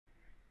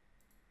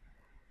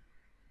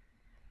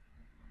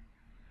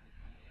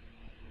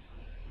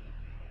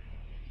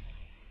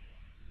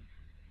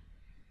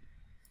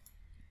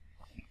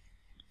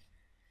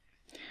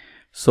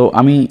So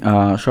আমি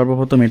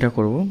সর্বপ্রথম এটা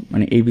করব,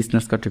 মানে এই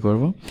বিজনেস কার্ডটি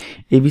করব।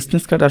 এই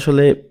বিজনেস কার্ড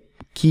আসলে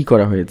কি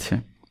করা হয়েছে,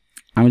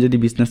 আমি যদি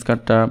বিজনেস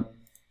কার্ডটা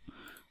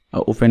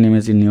ওপেন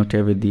ইমেজ ইন নিউ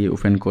ট্যাবে দিয়ে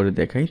ওপেন করে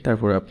দেখাই,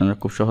 তারপরে আপনারা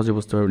খুব সহজে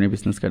বুঝতে পারবেন এই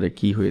বিজনেস কার্ডে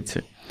কী হয়েছে।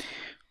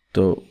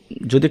 তো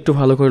যদি একটু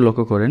ভালো করে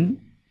লক্ষ্য করেন,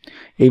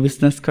 এই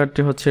বিজনেস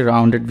কার্ডটি হচ্ছে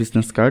রাউন্ডেড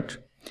বিজনেস কার্ড।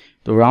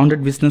 তো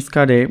রাউন্ডেড বিজনেস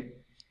কার্ডে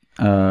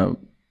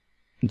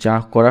যা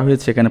করা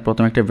হয়েছে, এখানে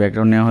প্রথমে একটা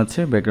ব্যাকগ্রাউন্ড নেওয়া হচ্ছে,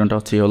 ব্যাকগ্রাউন্ডটা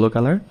হচ্ছে ইয়েলো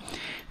কালার।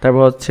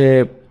 তারপর হচ্ছে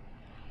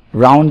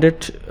রাউন্ডেড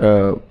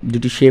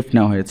দুটি শেপ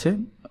নেওয়া হয়েছে,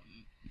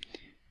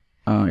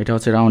 এটা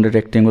হচ্ছে রাউন্ডেড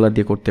রেক্টেঙ্গুলার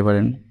দিয়ে করতে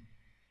পারেন,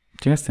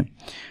 ঠিক আছে।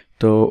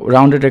 তো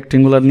রাউন্ডেড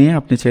রেক্টেঙ্গুলার নিয়ে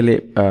আপনি চাইলে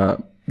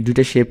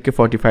দুইটা শেপকে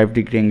 45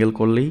 ডিগ্রি অ্যাঙ্গেল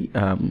করলেই,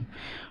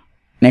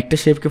 একটা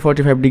শেপকে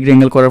 45 ডিগ্রি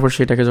অ্যাঙ্গেল করার পর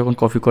সেটাকে যখন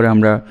কপি করে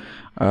আমরা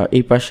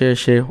এই পাশে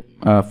এসে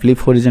ফ্লিপ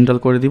হরিজেন্টাল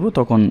করে দিব,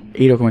 তখন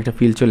এইরকম একটা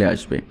ফিল চলে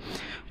আসবে।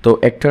 তো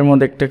একটার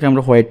মধ্যে একটাকে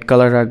আমরা হোয়াইট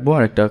কালার রাখবো,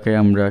 আর একটাকে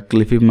আমরা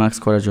ক্লিপি মার্কস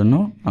করার জন্য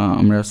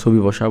আমরা ছবি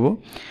বসাবো,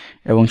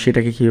 এবং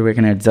সেটাকে কীভাবে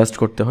এখানে অ্যাডজাস্ট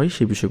করতে হয়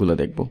সেই বিষয়গুলো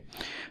দেখব।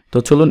 তো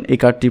চলুন এই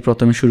কার্ডটি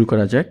প্রথমে শুরু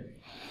করা যাক।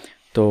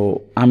 তো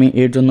আমি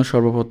এর জন্য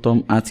সর্বপ্রথম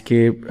আজকে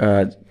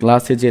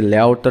ক্লাসে যে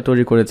লেআউটটা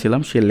তৈরি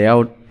করেছিলাম সেই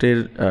লেআউটের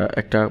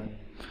একটা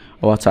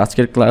আচ্ছা,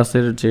 আজকের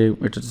ক্লাসের যে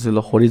এটা ছিল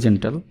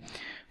হরিজেন্টাল,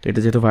 তো এটা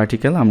যেহেতু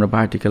ভার্টিক্যাল, আমরা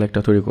ভার্টিক্যাল একটা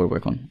তৈরি করব।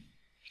 এখন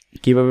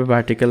কীভাবে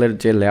ভার্টিক্যালের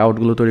যে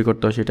লেআউটগুলো তৈরি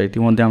করতে হয় সেটা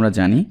ইতিমধ্যে আমরা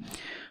জানি।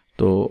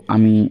 তো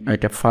আমি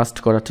এটা ফাস্ট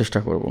করার চেষ্টা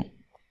করব।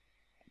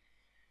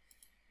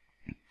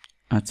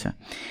 আচ্ছা,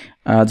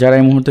 যারা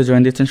এই মুহূর্তে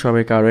জয়েন দিচ্ছেন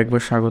সবাইকে আরও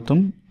একবার স্বাগতম।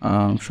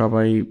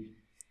 সবাই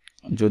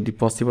যদি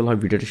পসিবল হয়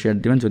ভিডিওটি শেয়ার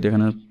দেবেন, যদি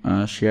এখানে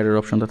শেয়ারের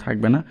অপশনটা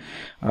থাকবে না,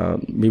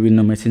 বিভিন্ন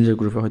মেসেঞ্জার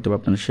গ্রুপে হয়তো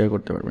আপনারা শেয়ার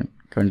করতে পারবেন,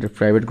 কারণ এটা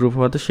প্রাইভেট গ্রুপ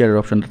হওয়াতে শেয়ারের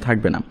অপশনটা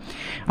থাকবে না।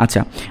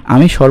 আচ্ছা,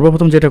 আমি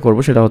সর্বপ্রথম যেটা করব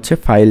সেটা হচ্ছে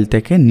ফাইল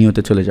থেকে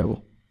নিউতে চলে যাব।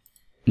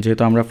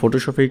 যেহেতু আমরা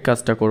ফটোশপেই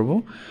কাজটা করব,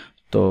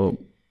 তো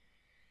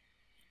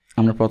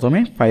আমরা প্রথমে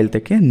ফাইল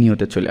থেকে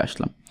নিউতে চলে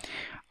আসলাম।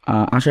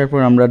 আসার পর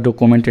আমরা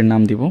ডকুমেন্টের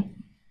নাম দিব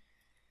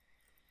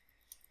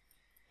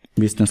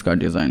বিজনেস কার্ড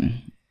ডিজাইন।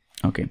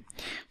 ওকে,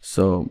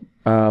 সো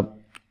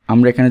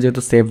আমরা এখানে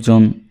যেহেতু save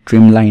zone,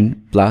 trim line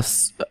plus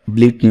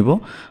bleed নিব,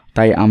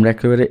 তাই আমরা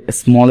একেবারে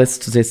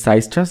স্মলেস্ট যে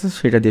সাইজটা আছে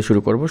সেটা দিয়ে শুরু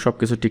করব। সব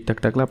কিছু ঠিকঠাক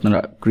থাকলে আপনারা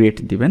ক্রিয়েট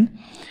দিবেন।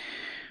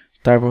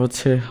 তারপর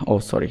হচ্ছে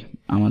সরি,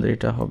 আমাদের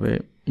এটা হবে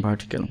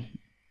ভার্টিক্যাল,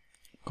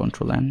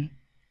 কন্ট্রোল এন,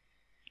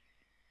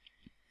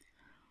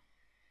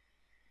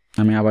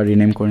 আমি আবার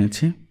রিনেম করে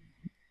নিচ্ছি।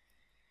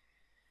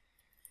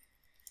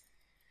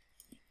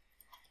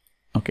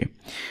 ওকে,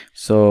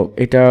 সো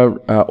এটার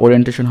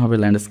ওরিয়েন্টেশন হবে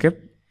ল্যান্ডস্কেপ।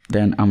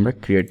 দেন আমরা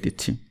ক্রিয়েট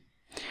দিচ্ছি।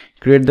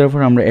 ক্রিয়েট দেওয়ার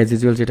পর আমরা অ্যাজ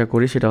ইউজুয়াল যেটা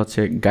করি সেটা হচ্ছে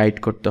গাইড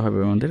করতে হবে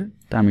আমাদের,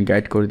 তা আমি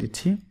গাইড করে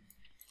দিচ্ছি।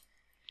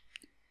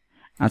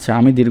 আচ্ছা,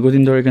 আমি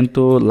দীর্ঘদিন ধরে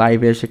কিন্তু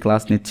লাইভে এসে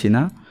ক্লাস নিচ্ছি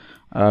না,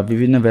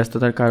 বিভিন্ন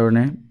ব্যস্ততার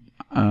কারণে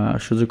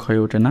সুযোগ হয়ে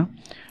ওঠে না।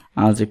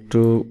 আজ একটু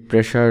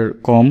প্রেশার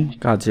কম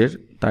কাজের,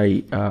 তাই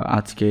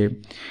আজকে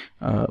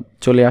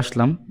চলে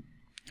আসলাম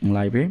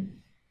লাইভে।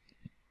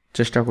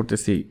 চেষ্টা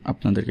করতেছি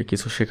আপনাদেরকে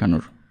কিছু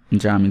শেখানোর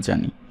যা আমি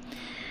জানি।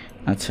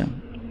 আচ্ছা,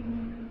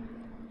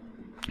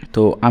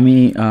 তো আমি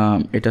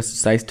এটা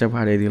সাইজটা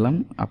বাড়িয়ে দিলাম।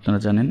 আপনারা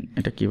জানেন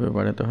এটা কীভাবে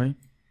বাড়াতে হয়।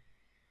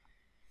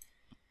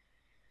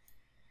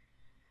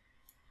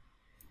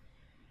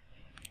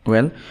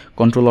 ওয়েল,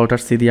 কন্ট্রোল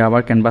অল্টার সি দিয়ে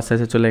আবার ক্যানভাস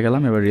সাইজে চলে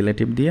গেলাম। এবার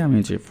রিলেটিভ দিয়ে আমি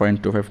যে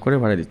 0.25 করে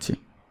বাড়িয়ে দিচ্ছি।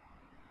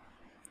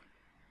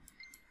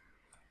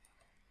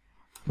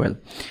 ওয়েল,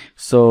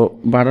 সো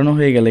বাড়ানো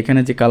হয়ে গেলে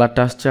এখানে যে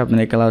কালারটা আসছে, আপনার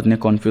এই কালার নিয়ে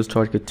কনফিউজড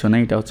হওয়ার কিছু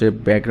নেই। এটা হচ্ছে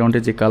ব্যাকগ্রাউন্ডে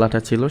যে কালারটা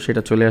ছিল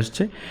সেটা চলে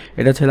আসছে।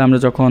 এটা ছিল আমরা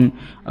যখন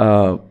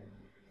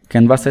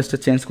ক্যানভাস সাইজটা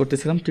চেঞ্জ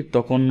করতেছিলাম, ঠিক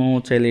তখনও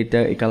চাইলে এটা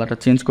এই কালারটা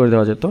চেঞ্জ করে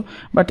দেওয়া যেত,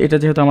 বাট এটা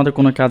যেহেতু আমাদের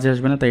কোনো কাজে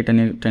আসবে না, তাই এটা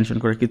নিয়ে টেনশন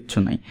করার কিচ্ছু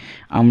নাই।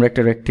 আমরা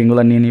একটা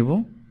রেক্টেঙ্গুলার নিয়ে নিব।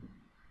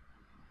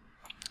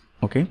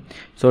 ওকে,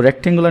 সো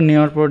রেক্টেঙ্গুলার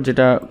নেওয়ার পর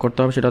যেটা করতে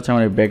হবে সেটা হচ্ছে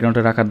আমার এই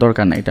ব্যাকগ্রাউন্ডটা রাখার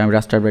দরকার নেই, এটা আমি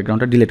রাস্টার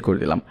ব্যাকগ্রাউন্ডটা ডিলিট করে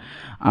দিলাম।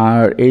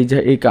 আর এই যে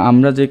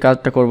আমরা যে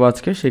কাজটা করবো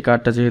আজকে, সেই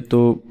কার্ডটা যেহেতু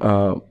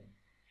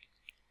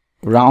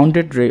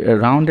রাউন্ডেড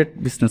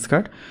বিজনেস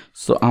কার্ড,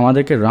 সো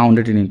আমাদেরকে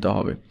রাউন্ডেডই নিতে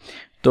হবে।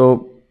 তো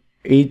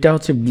এইটা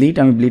হচ্ছে ব্লিড,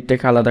 আমি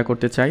ব্লিডটাকে আলাদা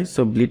করতে চাই।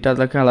 সো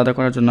ব্লিডটাকে আলাদা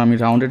করার জন্য আমি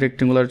রাউন্ডেড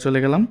রেক্টেঙ্গুলার চলে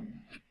গেলাম,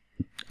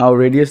 আর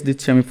রেডিয়াস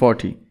দিচ্ছি আমি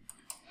 40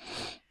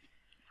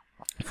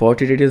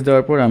 রেডিয়াস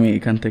দেওয়ার পর আমি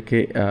এখান থেকে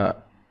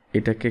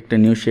এটাকে একটা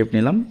নিউ শেপ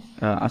নিলাম।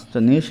 আচ্ছা,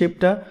 নিউ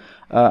শেপটা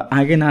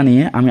আগে না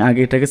নিয়ে আমি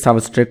আগে এটাকে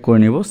সাবস্ট্রাক্ট করে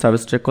নেব।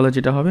 সাবস্ট্রাক্ট করলে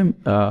যেটা হবে,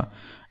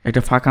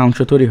 একটা ফাঁকা অংশ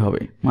তৈরি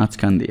হবে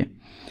মাঝখান দিয়ে।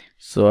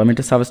 সো আমি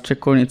এটা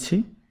সাবস্ট্রাক্ট করে নিচ্ছি।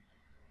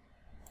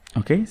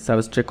 ওকে,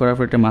 সাবস্ট্রাক্ট করার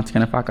পর এটা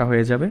মাঝখানে ফাঁকা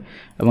হয়ে যাবে,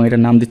 এবং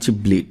এটার নাম দিচ্ছি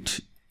ব্লিড।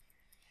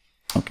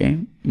 ওকে,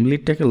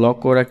 ব্লিডটাকে লক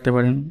করে রাখতে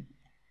পারেন।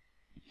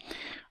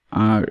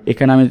 আর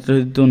এখানে আমি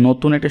যেহেতু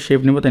নতুন একটা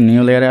শেপ নেব, তাই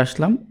নিউ লেয়ারে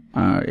আসলাম,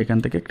 আর এখান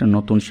থেকে একটা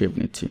নতুন শেপ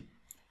নিচ্ছি।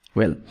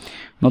 ওয়েল,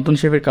 নতুন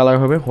শেপের কালার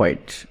হবে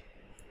হোয়াইট,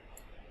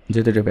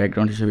 যেহেতু এটা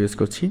ব্যাকগ্রাউন্ড হিসেবে ইউজ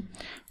করছি।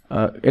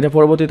 এটা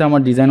পরবর্তীতে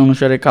আমার ডিজাইন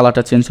অনুসারে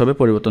কালারটা চেঞ্জ হবে,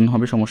 পরিবর্তন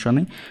হবে, সমস্যা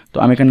নেই। তো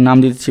আমি এখানে নাম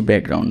দিয়ে দিচ্ছি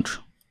ব্যাকগ্রাউন্ড।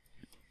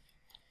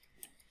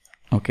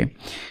 ওকে,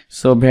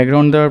 সো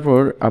ব্যাকগ্রাউন্ড দেওয়ার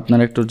পর আপনার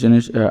একটু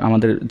জিনিস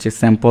আমাদের যে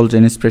স্যাম্পল যে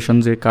ইন্সপিরেশন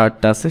যে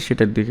কার্ডটা আছে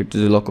সেটার দিকে একটু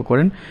যদি লক্ষ্য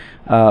করেন,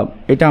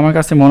 এটা আমার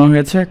কাছে মনে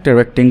হয়েছে একটা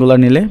রেক্টেঙ্গুলার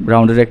নিলে,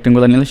 রাউন্ডের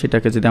রেক্টেঙ্গুলার নিলে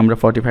সেটাকে যদি আমরা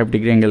 45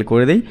 ডিগ্রি অ্যাঙ্গেল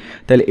করে দিই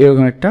তাহলে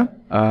এরকম একটা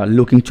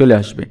লুকিং চলে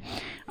আসবে।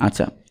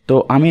 আচ্ছা, তো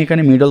আমি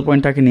এখানে মিডল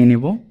পয়েন্টটাকে নিয়ে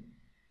নিব।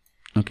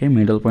 ওকে,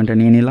 মিডল পয়েন্টটা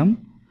নিয়ে নিলাম।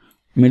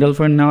 মিডল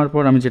পয়েন্ট নেওয়ার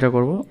পর আমি যেটা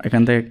করব,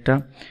 এখান থেকে একটা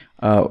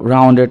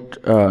রাউন্ডেড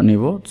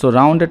নিব। সো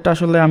রাউন্ডেডটা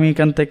আসলে আমি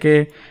এখান থেকে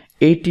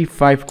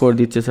 85 করে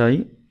দিতে চাই,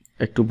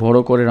 একটু বড়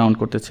করে রাউন্ড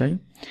করতে চাই।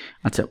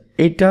 আচ্ছা,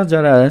 এটা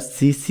যারা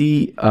সিসি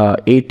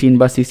 18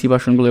 বা সিসি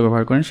ভার্সনগুলো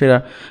ব্যবহার করেন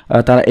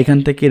তারা এখান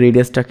থেকে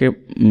রেডিয়াসটাকে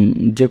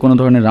যে কোনো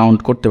ধরনের রাউন্ড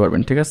করতে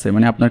পারবেন, ঠিক আছে,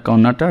 মানে আপনার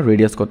কর্নারটা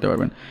রেডিয়াস করতে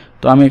পারবেন।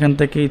 তো আমি এখান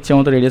থেকে ইচ্ছে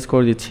মতো রেডিয়াস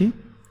করে দিচ্ছি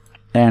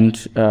অ্যান্ড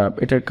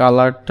এটার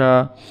কালারটা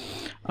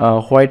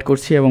হোয়াইট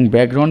করছি এবং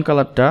ব্যাকগ্রাউন্ড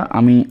কালারটা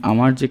আমি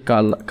আমার যে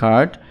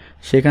কার্ড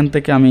সেখান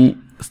থেকে আমি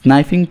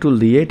স্নাইপিং টুল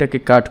দিয়ে এটাকে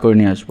কাট করে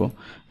নিয়ে আসবো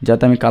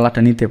যাতে আমি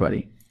কালারটা নিতে পারি।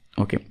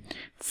 ওকে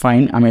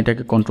ফাইন, আমি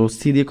এটাকে কন্ট্রোল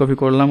সি দিয়ে কপি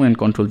করলাম অ্যান্ড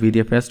কন্ট্রোল ভি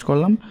দিয়ে পেস্ট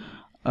করলাম।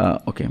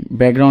 ওকে,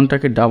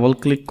 ব্যাকগ্রাউন্ডটাকে ডাবল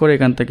ক্লিক করে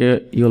এখান থেকে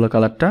ইয়েলো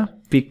কালারটা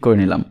পিক করে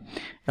নিলাম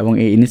এবং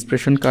এই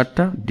ইন্সপিরেশন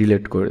কার্ডটা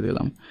ডিলিট করে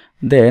দিলাম।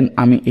 দেন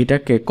আমি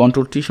এটাকে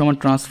কন্ট্রোল টি সমান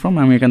ট্রান্সফর্ম,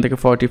 আমি এখান থেকে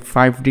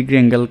 45 ডিগ্রি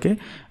অ্যাঙ্গেলকে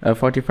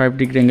 45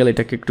 ডিগ্রি অ্যাঙ্গেল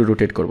এটাকে একটু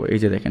রোটেট করব। এই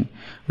যে দেখেন,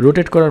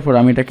 রোটেট করার পর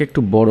আমি এটাকে একটু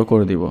বড়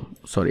করে দিব,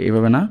 সরি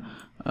এভাবে না,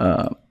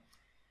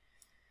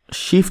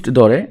 শিফট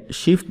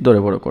ধরে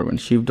বড় করবেন,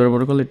 শিফট ধরে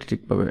বড় করলে এটা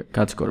ঠিকভাবে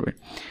কাজ করবে।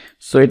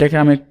 সো এটাকে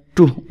আমি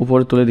একটু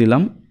উপরে তুলে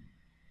দিলাম,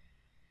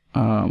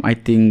 আই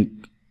থিঙ্ক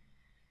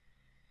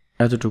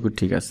এতটুকু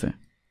ঠিক আছে।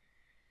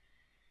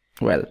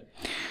 ওয়েল,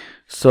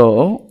 সো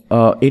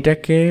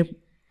এটাকে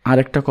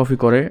আরেকটা কপি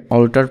করে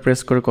অল্টার প্রেস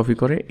করে কপি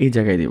করে এই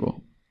জায়গায় দিব।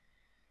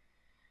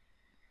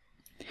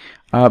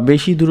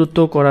 বেশি দূরত্ব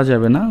করা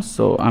যাবে না,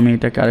 সো আমি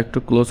এটাকে আরেকটু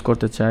ক্লোজ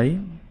করতে চাই।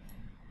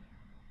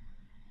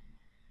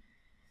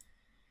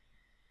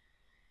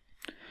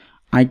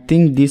 I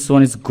think this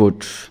one is good,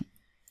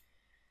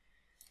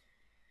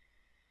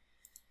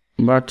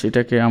 but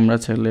এটাকে আমরা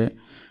চাইলে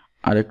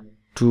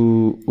আরেকটু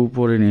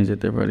উপরে নিয়ে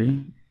যেতে পারি।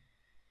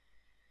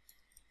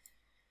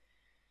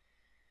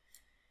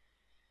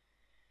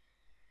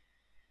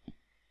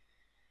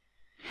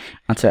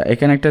 আচ্ছা,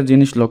 এখানে একটা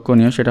জিনিস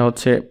লক্ষণীয়, সেটা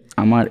হচ্ছে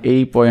আমার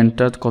এই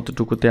পয়েন্টটা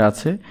কতটুকুতে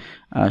আছে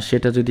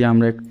সেটা যদি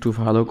আমরা একটু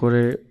ভালো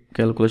করে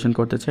ক্যালকুলেশন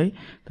করতে চাই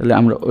তাহলে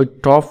আমরা ওই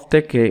টপ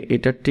থেকে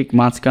এটা ঠিক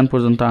মাঝখান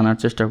পর্যন্ত আনার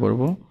চেষ্টা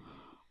করব।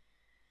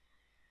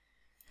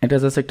 এটা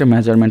জাস্ট একটা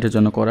মেজারমেন্টের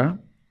জন্য করা।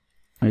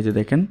 এই যে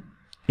দেখেন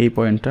এই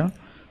পয়েন্টটা,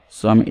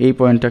 সো আমি এই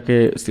পয়েন্টটাকে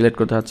সিলেক্ট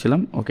করতে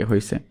চাচ্ছিলাম। ওকে,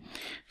 হয়েছে।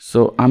 সো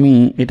আমি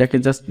এটাকে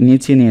জাস্ট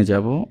নিচে নিয়ে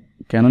যাব।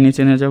 কেন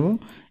নিচে নিয়ে যাব?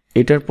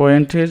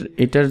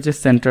 এটার যে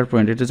সেন্টার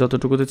পয়েন্ট, এটা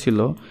যতটুকুতে ছিল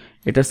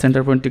এটার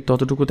সেন্টার পয়েন্ট ঠিক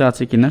ততটুকুতে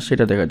আছে কিনা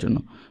সেটা দেখার জন্য।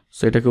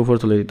 সো এটাকে উপর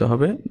তুলে দিতে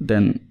হবে,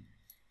 দেন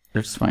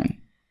দ্যাটস ফাইন।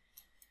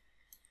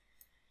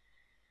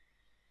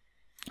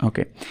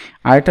 ওকে,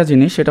 আরেকটা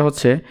জিনিস সেটা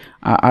হচ্ছে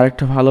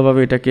আরেকটা ভালোভাবে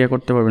এটাকে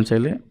করতে পারবেন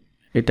চাইলে,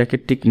 এটাকে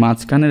ঠিক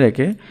মাঝখানে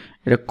রেখে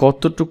এটা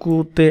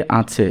কতটুকুতে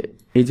আছে,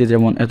 এই যে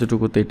যেমন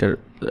এতটুকুতে এটার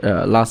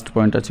লাস্ট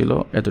পয়েন্টটা ছিল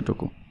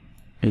এতটুকু,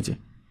 এই যে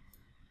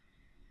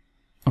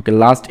ওকে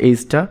লাস্ট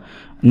এইজটা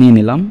নিয়ে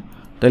নিলাম।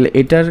 তাহলে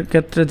এটার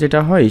ক্ষেত্রে যেটা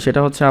হয় সেটা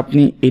হচ্ছে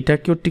আপনি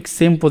এটাকেও ঠিক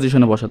সেম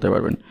পজিশনে বসাতে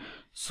পারবেন।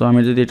 সো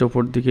আমি যদি এটা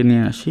উপর দিকে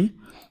নিয়ে আসি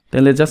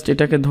তাহলে জাস্ট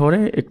এটাকে ধরে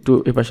একটু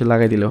এপাশে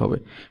লাগাই দিলে হবে,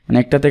 মানে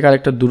একটা থেকে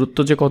আরেকটা দূরত্ব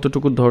যে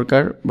কতটুকু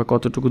দরকার বা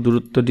কতটুকু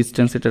দূরত্ব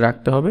ডিস্টেন্স এটা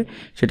রাখতে হবে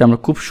সেটা আমরা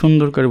খুব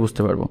সুন্দর করে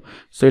বুঝতে পারবো।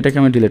 সো এটাকে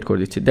আমি ডিলিট করে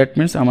দিচ্ছি। দ্যাট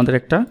মিনস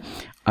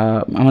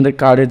আমাদের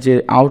কার্ডের যে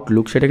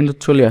আউটলুক সেটা কিন্তু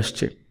চলে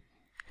আসছে,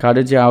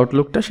 কার্ডের যে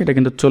আউটলুকটা সেটা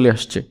কিন্তু চলে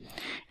আসছে।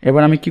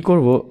 এবার আমি কি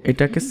করব,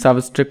 এটাকে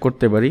সাবস্ট্রাক্ট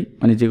করতে পারি,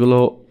 মানে যেগুলো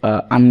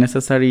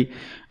আননেসেসারি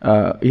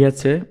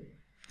আছে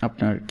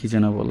আপনার কি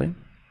যেন বলে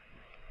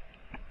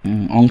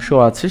অংশ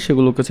আছে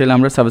সেগুলোকে চাইলে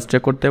আমরা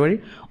সাবস্ট্রাক্ট করতে পারি,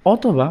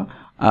 অথবা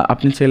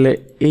আপনি চাইলে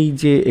এই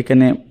যে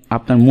এখানে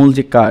আপনার মূল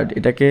যে কার্ড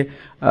এটাকে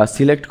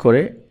সিলেক্ট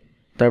করে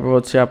তারপর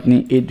হচ্ছে আপনি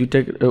এই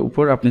দুইটার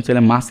উপর আপনি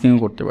চাইলে মাস্কিংও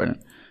করতে পারেন,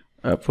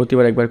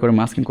 প্রতিবার একবার করে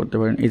মাস্কিং করতে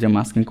পারেন। এই যে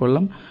মাস্কিং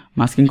করলাম,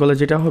 মাস্কিং করলে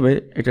যেটা হবে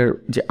এটার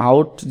যে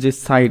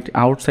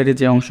আউটসাইডের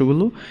যে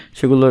অংশগুলো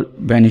সেগুলো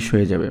ভ্যানিশ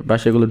হয়ে যাবে বা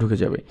সেগুলো ঢুকে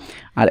যাবে।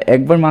 আর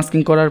একবার মাস্কিং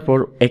করার পর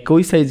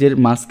একই সাইজের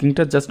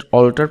মাস্কিংটা জাস্ট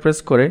অল্টার প্রেস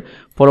করে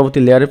পরবর্তী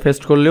লেয়ারে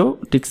পেস্ট করলেও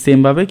ঠিক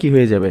সেমভাবে কি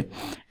হয়ে যাবে,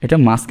 এটা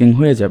মাস্কিং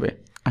হয়ে যাবে।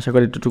 আশা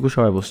করি এতটুকু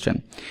সবাই বুঝছেন।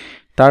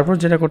 তারপর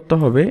যেটা করতে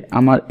হবে,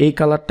 আমার এই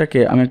কালারটাকে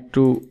আমি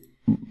একটু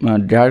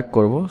ডার্ক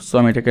করব। সো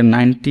আমি এটাকে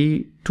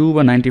 92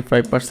 বা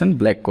 95%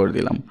 ব্ল্যাক করে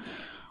দিলাম।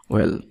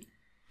 ওয়েল,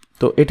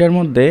 তো এটার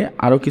মধ্যে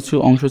আরও কিছু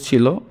অংশ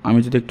ছিল, আমি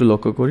যদি একটু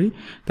লক্ষ্য করি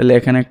তাহলে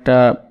এখানে একটা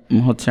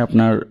হচ্ছে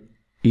আপনার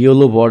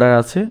ইয়েলো বর্ডার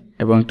আছে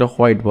এবং একটা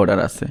হোয়াইট বর্ডার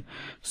আছে।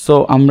 সো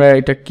আমরা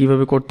এটা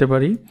কিভাবে করতে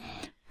পারি,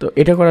 তো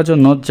এটা করার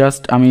জন্য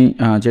জাস্ট আমি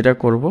যেটা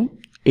করব,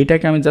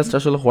 এটাকে আমি জাস্ট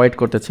আসলে হোয়াইট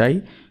করতে চাই,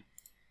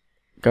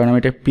 কারণ আমি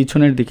এটা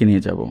পিছনের দিকে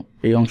নিয়ে যাব,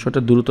 এই অংশটা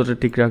দ্রুতটা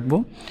ঠিক রাখবো।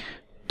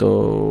 তো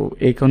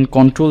এখন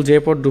কন্ট্রোল জে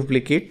পর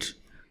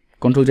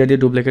কন্ট্রোল জে দিয়ে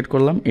ডুপ্লিকেট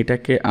করলাম,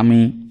 এটাকে আমি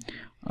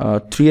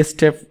 3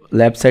 স্টেপ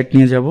লেফট সাইড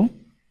নিয়ে যাব,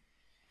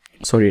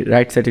 সরি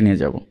রাইট সাইডে নিয়ে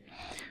যাব।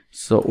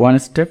 So 1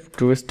 step,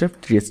 2 step,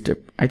 3 step.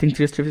 I think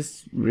 3 step is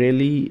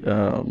really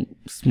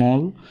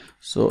small.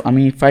 So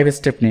আমি 5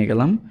 স্টেপ নিয়ে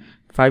গেলাম।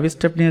 5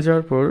 স্টেপ নিয়ে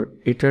যাওয়ার পর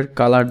এটার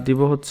কালার দিব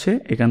হচ্ছে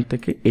এখান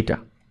থেকে এটা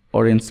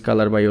অরেঞ্জ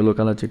কালার বা ইয়েলো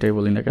কালার যেটাই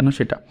বলি না কেন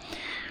সেটা।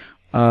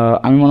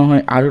 আমি মনে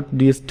হয় আরও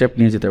 2 স্টেপ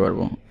নিয়ে যেতে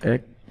পারবো।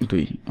 1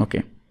 2 ওকে,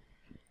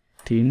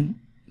 3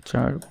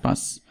 4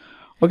 5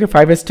 ওকে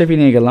 5 স্টেপই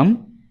নিয়ে গেলাম।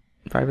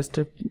 5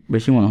 স্টেপ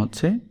বেশি মনে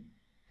হচ্ছে,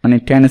 মানে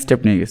 10 স্টেপ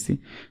নিয়ে গেছি।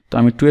 তো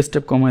আমি 2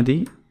 স্টেপ কমায়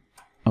দিই।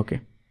 ওকে,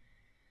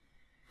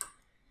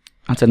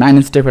 আচ্ছা 9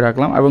 স্টেপে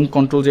রাখলাম এবং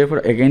control J for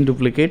again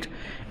duplicate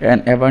and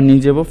এবার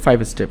নিয়ে যাব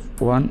 5 স্টেপ।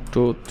 1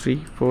 2 3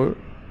 4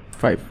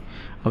 5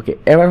 ওকে।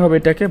 এবার হবে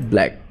এটাকে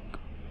ব্ল্যাক।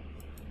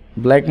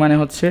 ব্ল্যাক মানে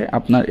হচ্ছে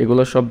আপনার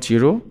এগুলো সব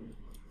 0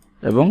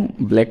 এবং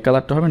ব্ল্যাক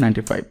কালারটা হবে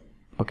 95।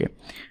 ওকে,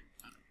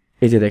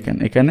 এই যে দেখেন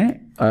এখানে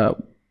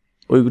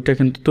ওইটা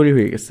কিন্তু তৈরি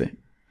হয়ে গেছে,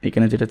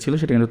 এখানে যেটা ছিল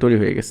সেটা কিন্তু তৈরি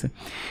হয়ে গেছে।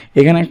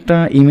 এখানে একটা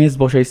ইমেজ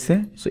বসাইছে।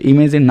 সো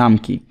ইমেজের নাম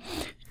কি?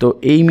 তো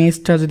এই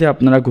ইমেজটা যদি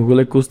আপনারা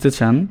গুগলে খুঁজতে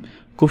চান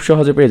খুব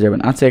সহজে পেয়ে যাবেন।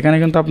 আচ্ছা এখানে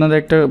কিন্তু আপনাদের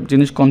একটা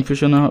জিনিস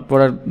কনফিউশন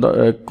পড়ার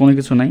কোনো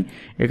কিছু নাই।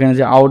 এখানে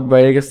যে আউট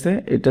বাইরে গেছে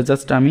এটা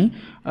জাস্ট আমি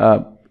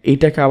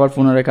এইটাকে আবার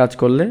পুনরায় কাজ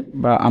করলে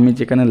বা আমি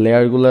যেখানে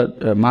লেয়ারগুলো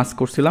মাস্ক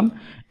করছিলাম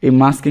এই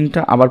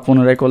মাস্কিংটা আবার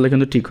পুনরায় করলে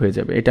কিন্তু ঠিক হয়ে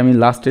যাবে। এটা আমি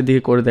লাস্টের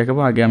দিকে করে দেখাবো,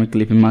 আগে আমি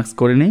ক্লিপিং মাস্ক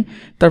করে নিই,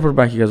 তারপর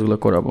বাকি কাজগুলো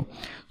করাবো।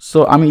 সো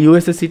আমি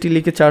ইউএসএ সিটি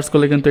লিখে চার্জ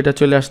করলে কিন্তু এটা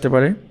চলে আসতে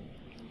পারে,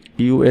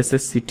 ইউএসএ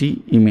সিটি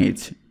ইমেজ।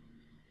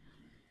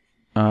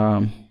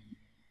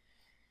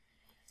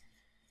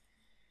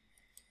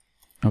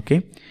 ওকে,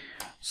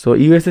 সো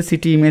ইউএসএ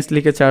সিটি ইমেজ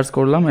লিখে চার্জ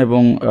করলাম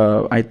এবং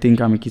আই থিঙ্ক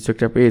আমি কিছু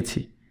একটা পেয়েছি।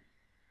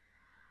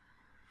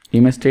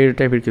 ইমেজটা এই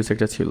টাইপের কিছু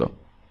একটা ছিল।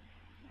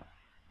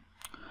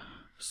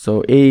 সো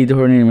এই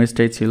ধরনের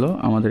ইমেজটাই ছিল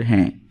আমাদের,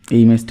 হ্যাঁ এই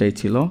ইমেজটাই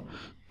ছিল।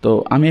 তো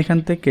আমি এখান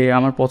থেকে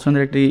আমার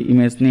পছন্দের একটি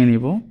ইমেজ নিয়ে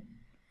নিব।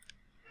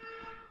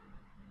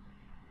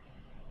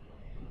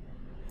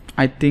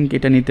 আই থিঙ্ক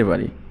এটা নিতে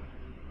পারি।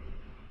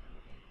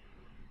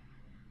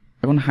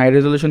 এখন হাই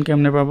রেজলিউশন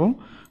কেমনে পাবো?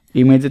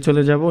 ইমেজে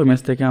চলে যাব,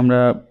 ইমেজ থেকে আমরা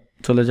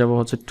চলে যাব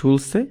হচ্ছে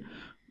টুলসে।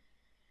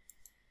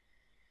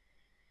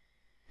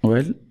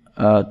 ওয়েল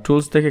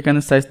টুলস থেকে এখানে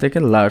সাইজ থেকে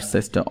লার্জ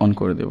সাইজটা অন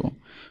করে দেব,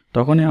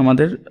 তখনই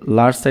আমাদের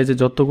লার্জ সাইজে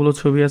যতগুলো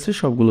ছবি আছে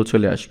সবগুলো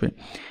চলে আসবে।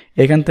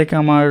 এখান থেকে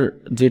আমার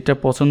যেটা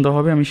পছন্দ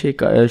হবে আমি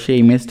সেই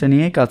ইমেজটা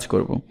নিয়ে কাজ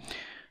করব।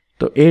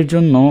 তো এর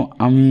জন্য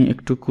আমি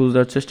একটু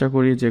খুঁজার চেষ্টা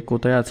করি যে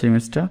কোথায় আছে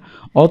ইমেজটা,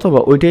 অথবা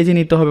ওইটাই যে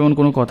নিতে হবে এমন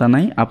কোনো কথা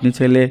নাই। আপনি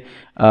চাইলে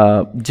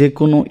যে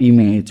কোনো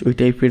ইমেজ ওই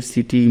টাইপের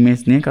সিটি ইমেজ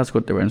নিয়ে কাজ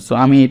করতে পারেন। সো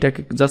আমি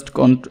এটাকে জাস্ট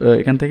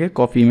এখান থেকে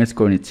কপি ইমেজ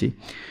করে নিচ্ছি।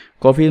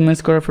 কপি ইমেজ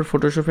করার পর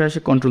ফটোশপে আসে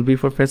কন্ট্রোল বি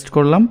ফর পেস্ট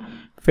করলাম।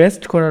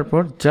 পেস্ট করার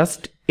পর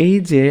জাস্ট এই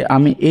যে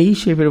আমি এই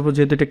শেপের উপর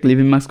যেহেতু এটা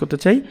ক্লিপিং মাস্ক করতে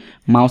চাই,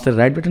 মাউসের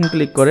রাইট বাটন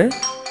ক্লিক করে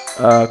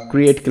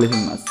ক্রিয়েট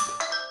ক্লিপিং মাস্ক।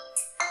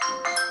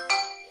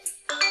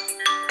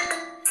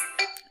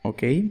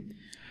 ওকে,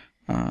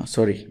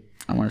 সরি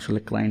আমার আসলে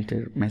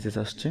ক্লায়েন্টের মেসেজ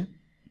আসছে।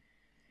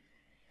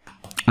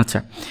 আচ্ছা,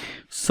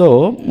 সো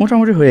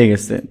মোটামুটি হয়ে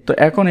গেছে। তো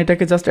এখন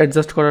এটাকে জাস্ট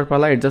অ্যাডজাস্ট করার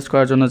পালা। অ্যাডজাস্ট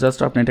করার জন্য জাস্ট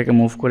আপনি এটাকে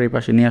মুভ করে এই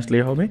পাশে নিয়ে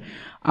আসলেই হবে।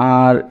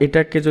 আর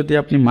এটাকে যদি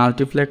আপনি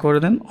মাল্টিপ্লাই করে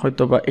দেন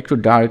হয়তো বা একটু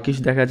ডার্কিশ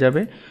দেখা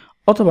যাবে,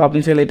 অথবা আপনি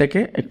চাইলে এটাকে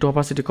একটু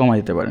অপাসিটি কমাই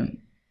দিতে পারেন,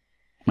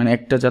 মানে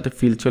একটা যাতে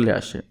ফিল চলে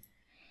আসে,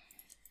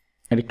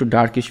 আর একটু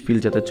ডার্কিশ ফিল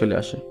যাতে চলে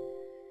আসে।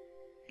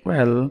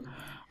 ওয়েল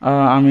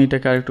আমি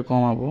এটাকে আর একটু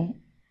কমাবো।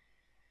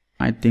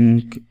 আই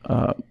থিঙ্ক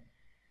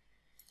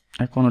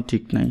এখনও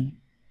ঠিক নাই,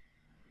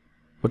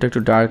 ওটা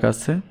একটু ডার্ক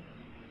আছে।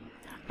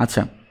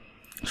 আচ্ছা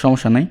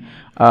সমস্যা নাই,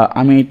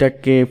 আমি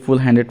এটাকে ফুল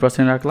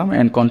 100% রাখলাম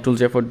and control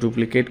J for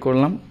duplicate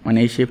করলাম, মানে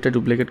এই শেপটা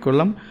ডুপ্লিকেট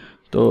করলাম।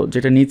 তো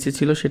যেটা নিচে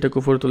ছিল সেটাকে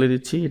উপরে তুলে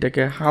দিচ্ছি।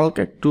 এটাকে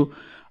হালকা একটু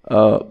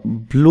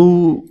ব্লু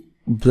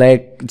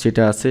ব্ল্যাক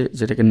যেটা আছে,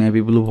 যেটাকে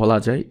নেভি ব্লু বলা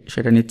যায়,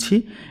 সেটা নিচ্ছি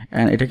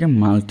অ্যান্ড এটাকে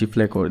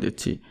মাল্টিপ্লাই করে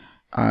দিচ্ছি।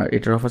 আর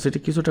এটার অপাসিটি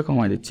কিছুটা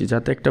কমাই দিচ্ছি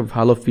যাতে একটা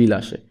ভালো ফিল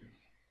আসে।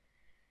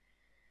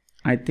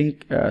 I think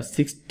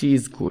 60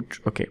 is good.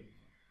 Okay,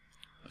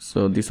 so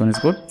this one is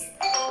good.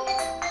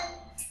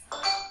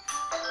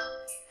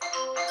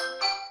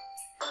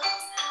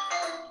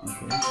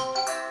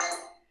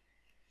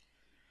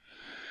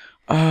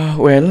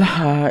 Well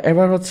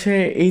এবার হচ্ছে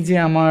এই যে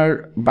আমার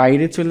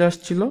বাইরে চলে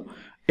আসছিল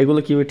এগুলো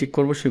কীভাবে ঠিক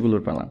করবো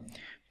সেগুলোর পালা।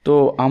 তো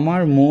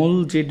আমার মূল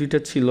যে দুইটা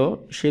ছিল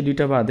সেই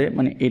দুইটা বাদে,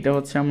 মানে এটা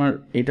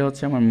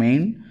হচ্ছে আমার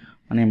মেইন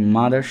মানে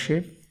মাদার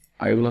শেপ,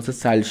 আর এগুলো হচ্ছে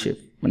চাইল্ড শেপ,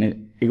 মানে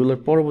এগুলোর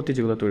পরবর্তী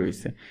যেগুলো তৈরি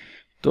হয়েছে।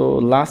 তো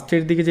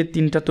লাস্টের দিকে যে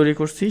তিনটা তৈরি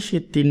করছি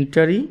সেই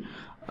তিনটারই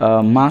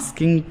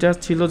মাস্কিংটা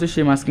ছিল যে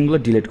সেই মাস্কিংগুলো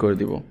ডিলিট করে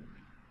দিব।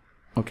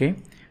 ওকে,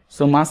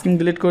 সো মাস্কিং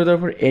ডিলিট করে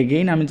দেওয়ার পর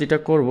এগেইন আমি যেটা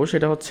করব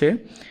সেটা হচ্ছে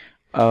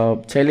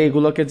চাইলে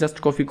এগুলোকে জাস্ট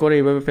কপি করে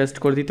এইভাবে পেস্ট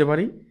করে দিতে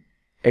পারি,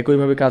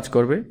 একইভাবে কাজ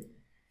করবে।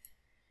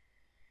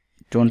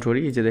 ডোন্ট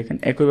ওয়ারি, এই যে দেখেন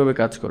একইভাবে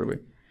কাজ করবে,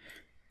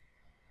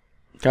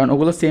 কারণ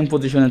ওগুলো সেম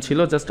পজিশনে ছিল,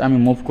 জাস্ট আমি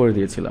মুভ করে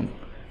দিয়েছিলাম।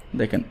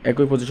 দেখেন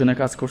একই পজিশনে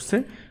কাজ করছে,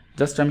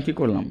 জাস্ট আমি কি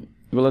করলাম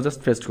এগুলো জাস্ট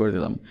পেস্ট করে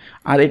দিলাম।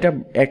 আর এটা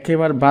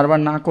একেবারে বারবার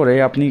না করে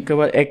আপনি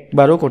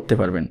একবারও করতে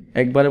পারবেন।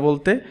 একবারে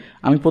বলতে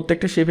আমি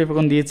প্রত্যেকটা শেপ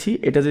এখন দিয়েছি,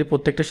 এটা যদি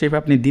প্রত্যেকটা শেপ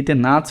আপনি দিতে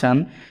না চান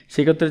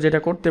সেক্ষেত্রে যেটা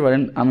করতে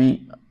পারেন, আমি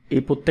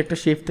এই প্রত্যেকটা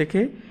শেপ থেকে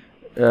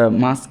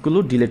মাস্কগুলো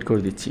ডিলিট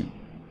করে দিচ্ছি।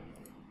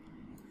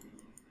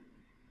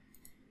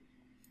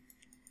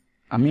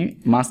 আমি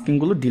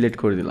মাস্কিংগুলো ডিলিট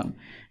করে দিলাম।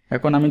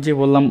 এখন আমি যে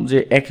বললাম যে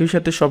একই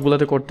সাথে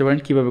সবগুলোতে করতে পারেন,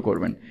 কিভাবে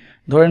করবেন?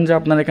 ধরেন যে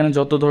আপনার এখানে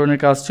যত ধরনের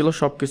কাজ ছিল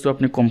সব কিছু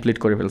আপনি কমপ্লিট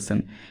করে ফেলছেন।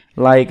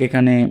 লাইক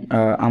এখানে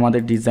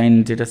আমাদের ডিজাইন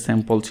যেটা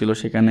স্যাম্পল ছিল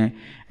সেখানে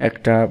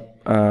একটা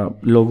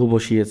লোগো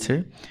বসিয়েছে।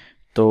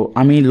 তো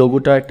আমি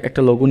লোগোটা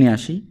একটা লোগো নিয়ে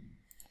আসি,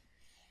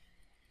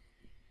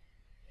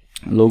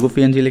 লোগো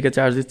পিএনজি লিখে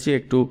চার্জ দিচ্ছি,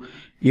 একটু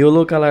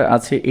ইয়েলো কালার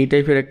আছে এই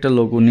টাইপের একটা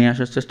লোগো নিয়ে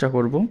আসার চেষ্টা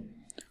করব।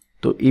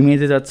 তো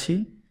ইমেজে যাচ্ছি,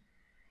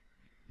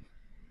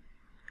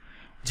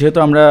 যেহেতু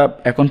আমরা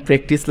এখন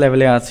প্র্যাকটিস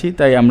লেভেলে আছি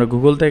তাই আমরা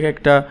গুগল থেকে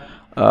একটা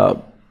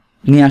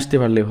নিয়ে আসতে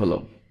পারলে হলো।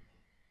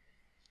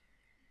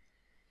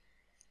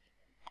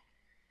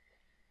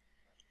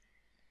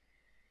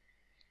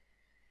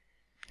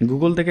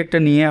 গুগল থেকে একটা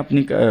নিয়ে আপনি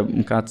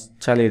কাজ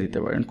চালিয়ে দিতে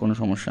পারেন, কোনো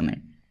সমস্যা নেই।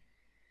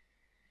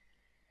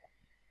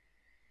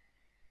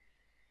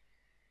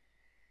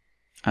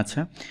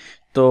 আচ্ছা,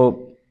 তো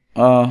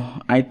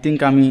আই থিঙ্ক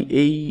আমি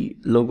এই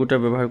লোগোটা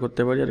ব্যবহার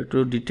করতে পারি, আর একটু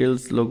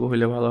ডিটেলস লোগো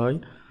হলে ভালো হয়।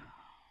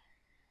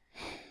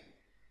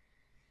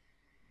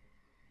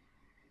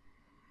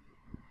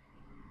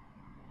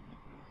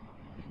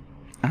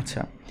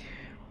 আচ্ছা,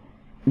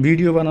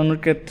 ভিডিও বানানোর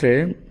ক্ষেত্রে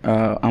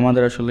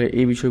আমাদের আসলে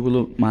এই বিষয়গুলো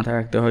মাথায়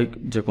রাখতে হয়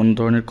যে কোনো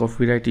ধরনের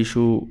কপিরাইট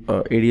ইস্যু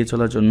এড়িয়ে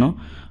চলার জন্য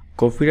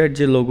কপিরাইট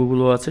যে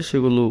লোগোগুলো আছে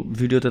সেগুলো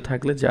ভিডিওতে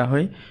থাকলে যা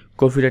হয়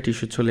কপিরাইট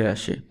ইস্যু চলে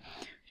আসে।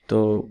 তো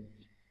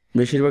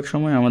বেশিরভাগ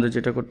সময় আমাদের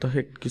যেটা করতে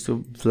হয় কিছু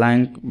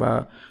ব্ল্যাঙ্ক বা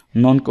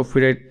নন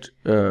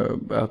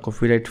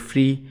কপিরাইট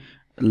ফ্রি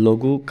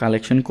লোগো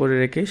কালেকশন করে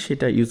রেখে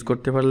সেটা ইউজ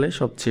করতে পারলে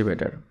সবচেয়ে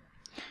বেটার।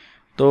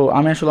 তো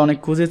আমি আসলে অনেক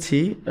খুঁজেছি,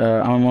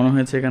 আমার মনে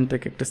হয়েছে এখান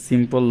থেকে একটা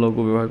সিম্পল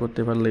লোগো ব্যবহার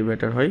করতে পারলেই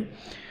বেটার হয়।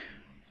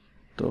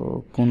 তো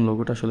কোন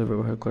লোগোটা আসলে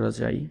ব্যবহার করা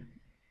যায়?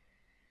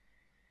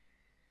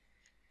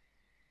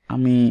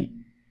 আমি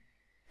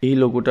এই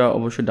লোগোটা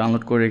অবশ্যই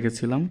ডাউনলোড করে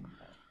রেখেছিলাম,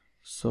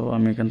 সো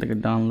আমি এখান থেকে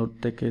ডাউনলোড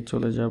থেকে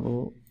চলে যাব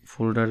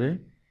ফোল্ডারে।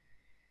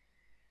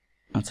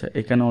 আচ্ছা,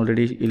 এখানে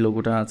অলরেডি এই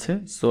লোগোটা আছে,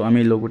 সো আমি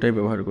এই লোগোটাই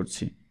ব্যবহার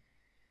করছি।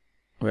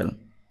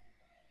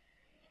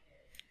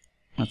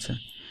 আচ্ছা,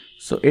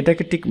 সো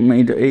এটাকে ঠিক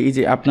এই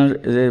যে আপনার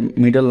যে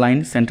মিডল লাইন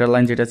সেন্টার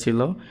লাইন যেটা ছিল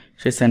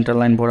সেই সেন্টার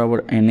লাইন বরাবর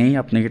এনেই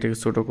আপনি এটাকে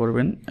ছোটো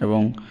করবেন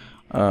এবং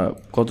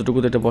কতটুকু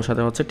এটা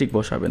বসাতে হচ্ছে ঠিক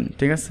বসাবেন,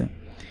 ঠিক আছে?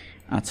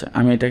 আচ্ছা,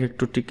 আমি এটাকে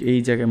একটু ঠিক এই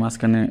জায়গায়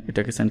মাঝখানে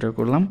এটাকে সেন্টার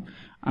করলাম।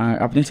 আর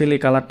আপনি চাইলে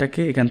এই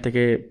কালারটাকে এখান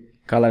থেকে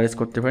কালারাইজ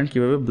করতে পারেন।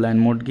 কীভাবে? ব্ল্যান্ড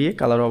মোড গিয়ে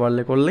কালার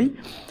ওভারলে করলেই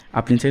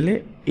আপনি চাইলে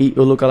এই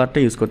ইয়েলো কালারটা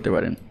ইউজ করতে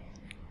পারেন।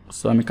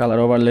 সো আমি কালার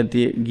ওভারলে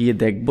দিয়ে গিয়ে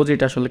দেখবো যে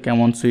এটা আসলে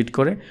কেমন সুইট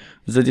করে,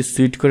 যদি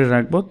সুইট করে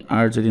রাখবো,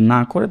 আর যদি না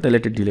করে তাহলে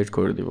এটা ডিলিট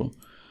করে দেব।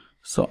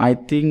 সো আই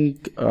থিঙ্ক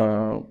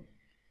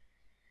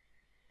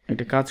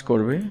এটা কাজ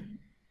করবে,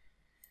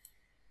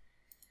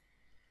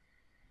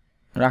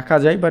 রাখা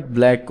যায়, বাট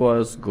ব্ল্যাক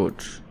ওয়াজ গুড।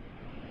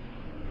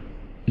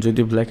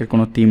 যদিও ব্ল্যাকের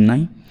কোনো থিম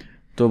নাই,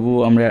 তবু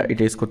আমরা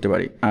এটা ইউজ করতে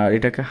পারি। আর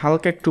এটাকে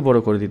হালকা একটু বড়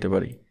করে দিতে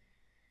পারি।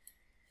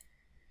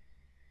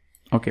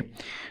 ওকে,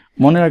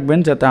 মনে রাখবেন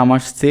যাতে আমার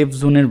সেফ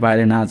জোনের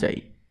বাইরে না যাই।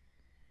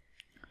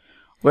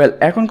 ওয়েল,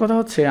 এখন কথা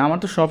হচ্ছে আমার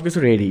তো সব কিছু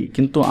রেডি,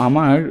 কিন্তু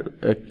আমার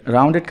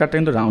রাউন্ডেড কাটটা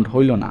কিন্তু রাউন্ড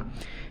হইল না।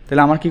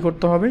 তাহলে আমার কি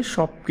করতে হবে?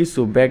 সব কিছু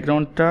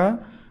ব্যাকগ্রাউন্ডটা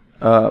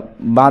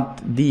বাদ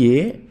দিয়ে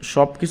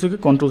সব কিছুকে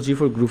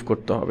Ctrl+G4 গ্রুপ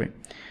করতে হবে।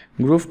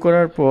 গ্রুপ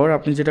করার পর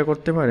আপনি যেটা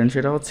করতে পারেন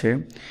সেটা হচ্ছে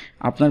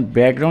আপনার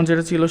ব্যাকগ্রাউন্ড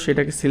যেটা ছিল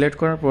সেটাকে সিলেক্ট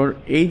করার পর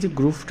এই যে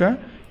গ্রুপটা,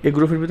 এই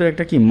গ্রুপের ভিতরে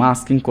একটা কি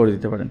মাস্কিং করে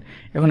দিতে পারেন।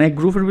 এখন এই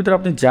গ্রুপের ভিতরে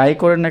আপনি যাই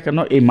করেন না কেন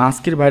এই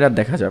মাস্কের বাইরে আর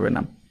দেখা যাবে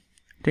না,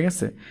 ঠিক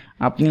আছে?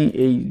 আপনি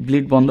এই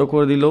ব্লিড বন্ধ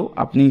করে দিলেও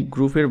আপনি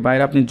গ্রুপের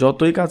বাইরে আপনি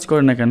যতই কাজ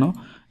করেন না কেন,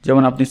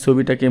 যেমন আপনি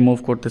ছবিটাকে মুভ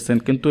করতেছেন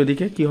কিন্তু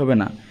এদিকে কি হবে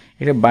না,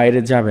 এটা বাইরে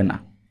যাবে না।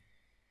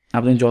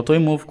 আপনি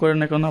যতই মুভ করেন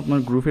না কেন আপনার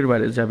গ্রুপের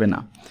বাইরে যাবে না,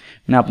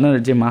 মানে আপনার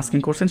যে মাস্কিং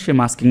করছেন সেই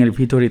মাস্কিংয়ের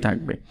ভিতরেই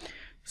থাকবে।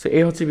 সো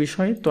এই হচ্ছে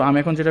বিষয়। তো আমি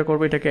এখন যেটা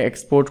করবো এটাকে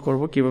এক্সপোর্ট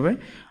করব কিভাবে?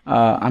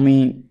 আমি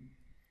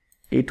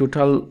এই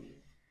টোটাল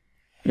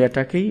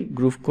এটাকেই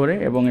গ্রুপ করে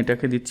এবং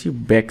এটাকে দিচ্ছি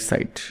ব্যাক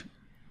সাইড।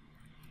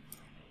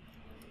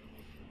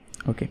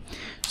 ওকে,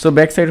 সো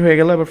ব্যাক সাইড হয়ে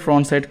গেল, এবার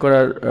ফ্রন্ট সাইড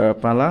করার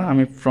পালা।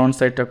 আমি ফ্রন্ট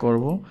সাইডটা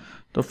করব।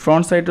 তো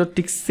ফ্রন্ট সাইডও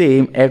ঠিক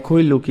সেম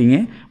একই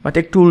লুকিংয়ে, বাট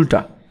একটু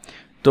উল্টা।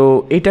 তো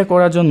এটা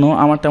করার জন্য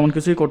আমার তেমন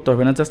কিছুই করতে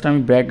হবে না, জাস্ট আমি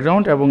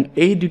ব্যাকগ্রাউন্ড এবং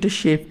এই দুইটা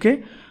শেপকে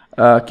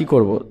কি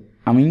করব,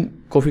 আমি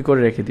কপি করে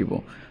রেখে দিব।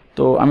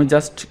 তো আমি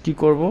জাস্ট কি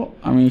করব,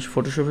 আমি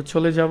ফটোশপে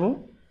চলে যাব,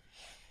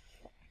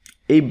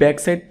 এই ব্যাক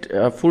সাইড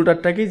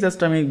ফোল্ডারটাকেই জাস্ট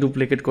আমি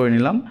ডুপ্লিকেট করে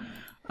নিলাম,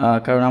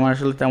 কারণ আমার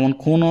আসলে তেমন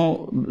কোনো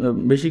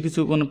বেশি কিছু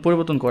কোনো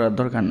পরিবর্তন করার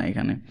দরকার নাই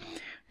এখানে।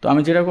 তো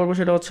আমি যেটা করব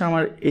সেটা হচ্ছে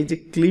আমার এই যে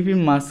ক্লিপিং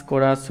মাস্ক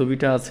করা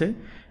ছবিটা আছে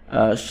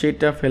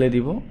সেটা ফেলে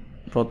দিব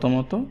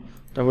প্রথমত,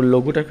 তারপর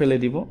লোগোটা ফেলে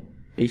দিব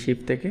এই শেপ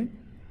থেকে।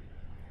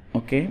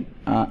 ওকে,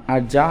 আর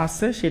যা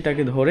আছে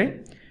সেটাকে ধরে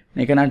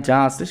এখানে আর যা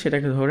আছে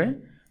সেটাকে ধরে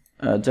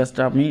জাস্ট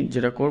আমি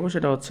যেটা করব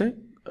সেটা হচ্ছে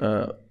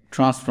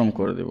ট্রান্সফর্ম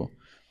করে দেব।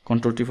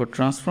 Ctrl+T ফর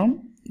ট্রান্সফর্ম,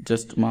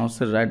 জাস্ট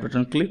মাউসের right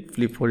button click,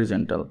 flip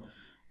horizontal,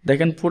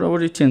 দেখেন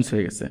পুরোপুরি চেঞ্জ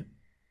হয়ে গেছে।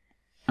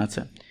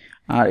 আচ্ছা,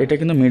 আর এটা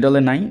কিন্তু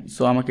মিডলে নাই,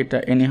 সো আমাকে এটা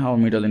এনিহাও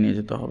মিডলে নিয়ে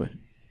যেতে হবে।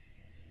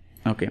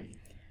 ওকে,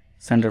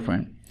 সেন্টার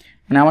পয়েন্ট,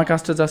 মানে আমার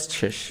কাজটা জাস্ট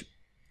শেষ।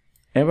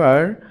 এবার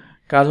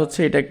কাজ হচ্ছে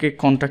এটাকে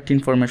কন্ট্যাক্ট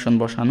ইনফরমেশন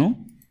বসানো।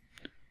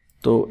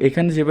 তো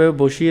এখানে যেভাবে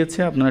বসিয়েছে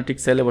আপনারা ঠিক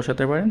চাইলে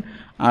বসাতে পারেন।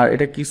 আর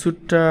এটা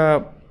কিছুটা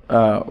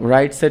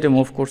রাইট সাইডে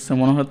মুভ করছে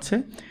মনে হচ্ছে,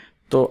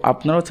 তো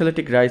আপনারাও চাইলে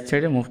ঠিক রাইট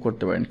সাইডে মুভ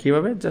করতে পারেন।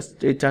 কীভাবে? জাস্ট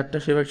এই 4টা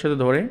শেপ একসাথে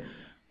ধরে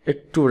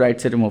একটু রাইট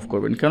সাইডে মুভ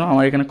করবেন। কেন?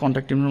 আমার এখানে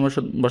কন্ট্যাক্ট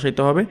ইনফরমেশন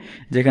বসাইতে হবে,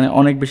 যেখানে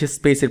অনেক বেশি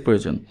স্পেসের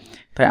প্রয়োজন।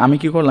 তাই আমি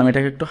কি করলাম,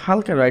 এটাকে একটু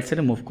হালকা রাইট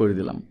সাইডে মুভ করে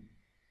দিলাম।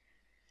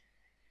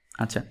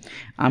 আচ্ছা,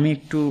 আমি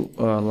একটু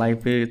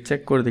লাইভে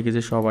চেক করে দেখি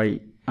যে সবাই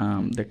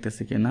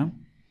দেখতেছে কি না।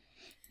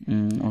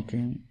 ওকে,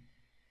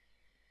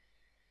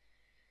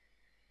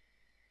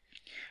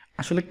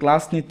 আসলে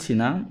ক্লাস নিচ্ছি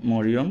না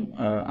মরিয়ম,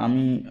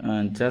 আমি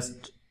জাস্ট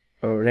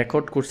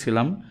রেকর্ড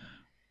করছিলাম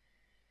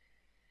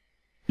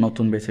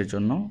নতুন বেচের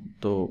জন্য।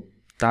 তো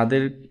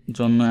তাদের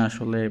জন্য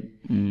আসলে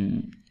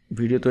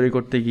ভিডিও তৈরি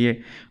করতে গিয়ে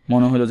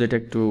মনে হলো যে এটা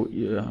একটু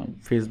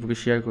ফেসবুকে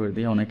শেয়ার করে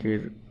দিই,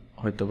 অনেকের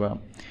হয়তো বা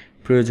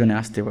প্রয়োজনে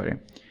আসতে পারে।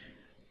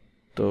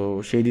 তো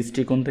সেই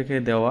দৃষ্টিকোণ থেকে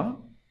দেওয়া।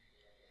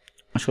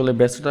 আসলে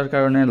ব্যস্ততার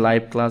কারণে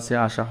লাইভ ক্লাসে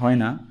আসা হয়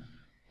না,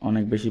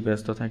 অনেক বেশি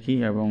ব্যস্ত থাকি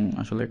এবং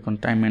আসলে এখন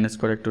টাইম ম্যানেজ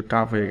করা একটু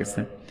টাফ হয়ে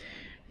গেছে।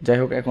 যাই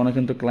হোক, এখনও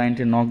কিন্তু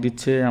ক্লায়েন্টের নক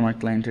দিচ্ছে, আমার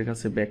ক্লায়েন্টের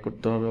কাছে ব্যাক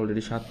করতে হবে।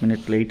 অলরেডি 7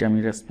 মিনিট লেট, আমি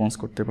রেসপন্স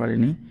করতে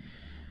পারিনি।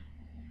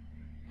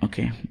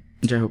 ওকে,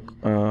 যাই হোক,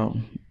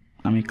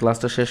 আমি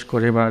ক্লাসটা শেষ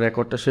করে বা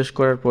রেকর্ডটা শেষ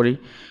করার পরই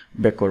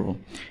ব্যাক করব।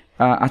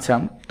 আচ্ছা,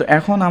 তো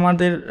এখন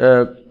আমাদের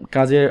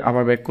কাজে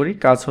আবার ব্যাক করি।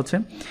 কাজ হচ্ছে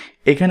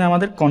এখানে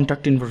আমাদের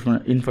কন্ট্যাক্ট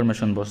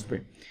ইনফরমেশন বসবে।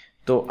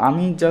 তো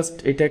আমি জাস্ট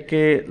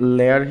এটাকে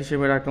লেয়ার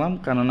হিসেবে রাখলাম,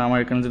 কারণ আমার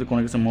এখানে যদি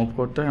কোনো কিছু মুভ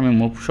করতে হয় আমি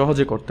মুভ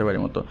সহজে করতে পারি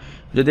মতো।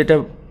 যদি এটা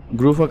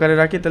গ্রুপ আকারে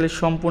রাখি তাহলে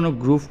সম্পূর্ণ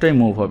গ্রুপটাই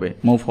মুভ হবে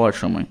মুভ হওয়ার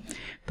সময়।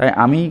 তাই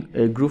আমি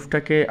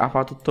গ্রুপটাকে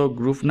আপাতত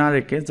গ্রুপ না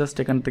রেখে জাস্ট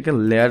এখান থেকে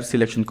লেয়ার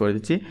সিলেকশন করে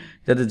দিচ্ছি,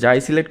 যাতে যাই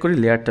সিলেক্ট করি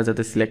লেয়ারটা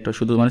যাতে সিলেক্ট হয়,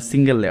 শুধু মানে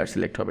সিঙ্গেল লেয়ার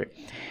সিলেক্ট হবে।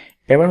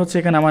 এবার হচ্ছে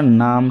এখানে আমার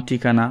নাম,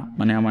 ঠিকানা,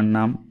 মানে আমার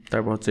নাম,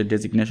 তারপর হচ্ছে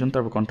ডেজিগনেশন,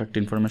 তারপর কন্ট্যাক্ট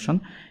ইনফরমেশন,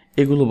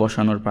 এগুলো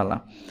বসানোর পালা।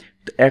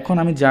 তো এখন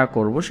আমি যা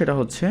করব সেটা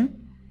হচ্ছে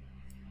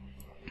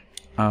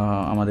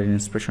আমাদের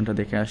ইন্সপিরেশনটা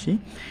দেখে আসি।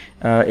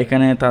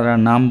 এখানে তারা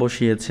নাম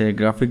বসিয়েছে,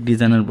 গ্রাফিক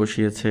ডিজাইনার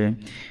বসিয়েছে,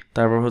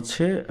 তারপর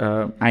হচ্ছে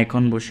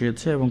আইকন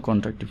বসিয়েছে এবং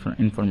কন্ট্যাক্ট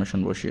ইনফরমেশন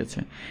বসিয়েছে।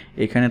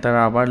 এখানে তারা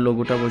আবার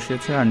লোগোটা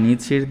বসিয়েছে আর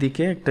নিচের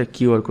দিকে একটা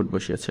কিউআর কোড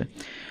বসিয়েছে।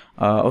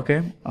 ওকে,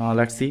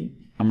 লেটস সি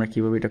আমরা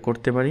কীভাবে এটা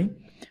করতে পারি।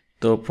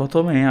 তো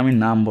প্রথমে আমি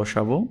নাম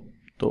বসাবো,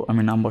 তো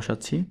আমি নাম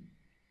বসাচ্ছি।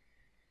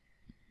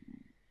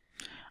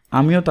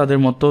 আমিও তাদের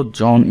মতো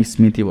জন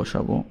স্মিথই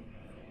বসাবো।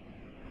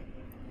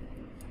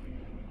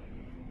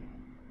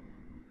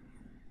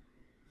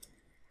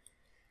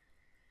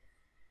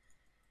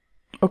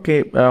 ওকে,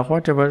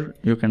 what ever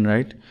you can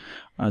write,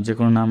 যে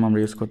কোনো নাম আমরা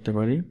ইউজ করতে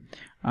পারি।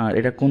 আর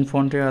এটা কোন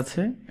ফন্টে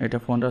আছে? এটা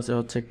ফন্ট আছে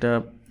হচ্ছে একটা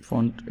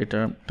ফন্ট, এটা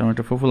তেমন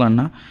একটা পপুলার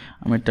না।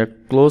 আমি এটা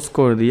ক্লোজ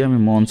করে দিয়ে আমি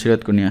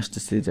মনসিরাত করে নিয়ে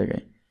আসতেছি এই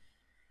জায়গায়।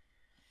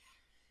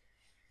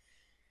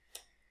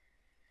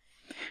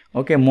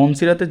 ওকে,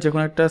 মনসিরাতের যে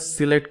কোনো একটা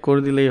সিলেক্ট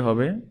করে দিলেই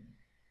হবে।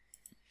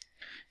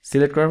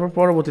 সিলেক্ট করার পর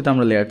পরবর্তীতে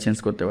আমরা লেয়ার চেঞ্জ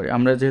করতে পারি।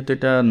 আমরা যেহেতু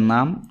এটা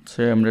নাম,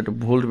 সে আমরা একটা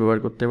ভোল্ট ব্যবহার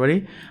করতে পারি।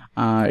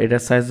 আর এটা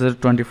সাইজ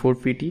 24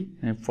 পিটি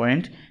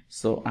পয়েন্ট,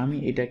 সো আমি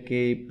এটাকে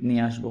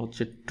নিয়ে আসবো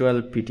হচ্ছে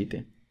 12 পিটিতে।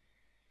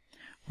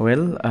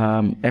 ওয়েল,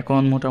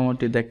 এখন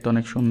মোটামুটি দেখতে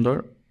অনেক সুন্দর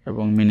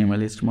এবং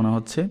মিনিমালিস্ট মনে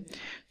হচ্ছে।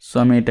 সো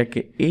আমি এটাকে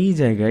এই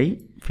জায়গায়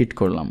ফিট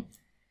করলাম।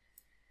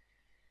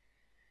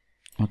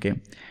 ওকে,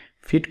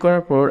 ফিট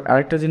করার পর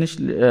আরেকটা জিনিস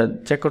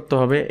চেক করতে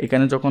হবে,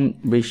 এখানে যখন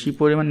বেশি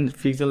পরিমাণ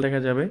পিক্সেল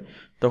দেখা যাবে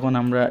তখন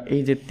আমরা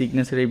এই যে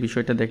থিকনেসের এই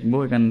বিষয়টা দেখবো।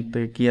 এখান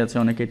থেকে কী আছে,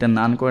 অনেকে এটা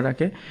নান করে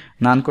রাখে,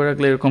 নান করে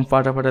রাখলে এরকম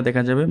ফাটা ফাটা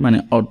দেখা যাবে, মানে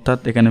অর্থাৎ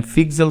এখানে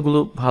পিক্সেলগুলো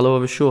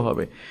ভালোভাবে শো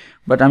হবে।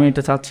 বাট আমি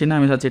এটা চাচ্ছি না,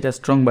 আমি চাচ্ছি এটা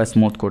স্ট্রং বা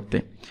স্মুথ করতে।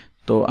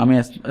 তো আমি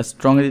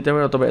স্ট্রংয়ে দিতে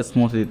পারি অথবা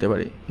স্মুথে দিতে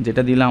পারি,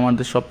 যেটা দিলে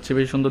আমাদের সবচেয়ে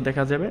বেশি সুন্দর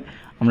দেখা যাবে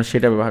আমরা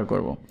সেটা ব্যবহার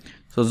করব।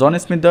 সো জন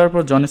স্মিথ দেওয়ার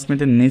পর জন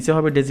স্মিথের নিচে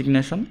হবে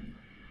ডেজিগনেশন।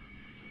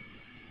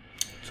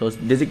 সো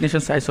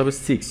ডেজিগনেশন সাইজ হবে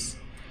 6,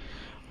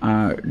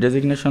 আর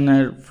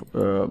ডেজিগনেশনের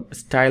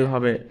স্টাইল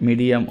হবে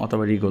মিডিয়াম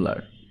অথবা রেগুলার।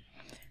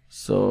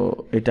 সো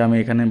এটা আমি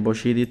এখানে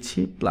বসিয়ে দিচ্ছি,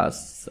 প্লাস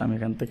আমি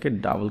এখান থেকে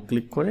ডাবল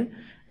ক্লিক করে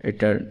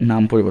এটার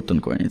নাম পরিবর্তন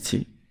করে নিচ্ছি,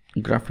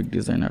 গ্রাফিক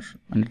ডিজাইনার,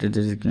 মানে এটা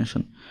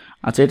ডেজিগনেশন।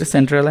 আচ্ছা, এটা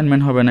সেন্টার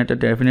অ্যালাইনমেন্ট হবে না, এটা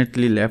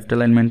ডেফিনেটলি লেফট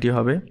অ্যালাইনমেন্টই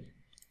হবে।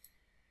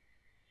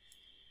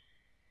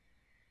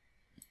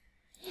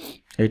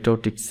 এটাও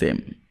ঠিক সেম।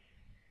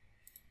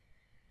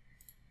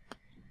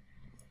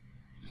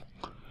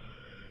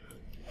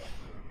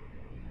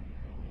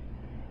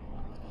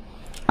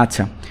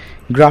 আচ্ছা,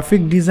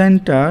 গ্রাফিক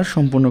ডিজাইনটা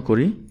সম্পূর্ণ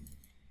করি।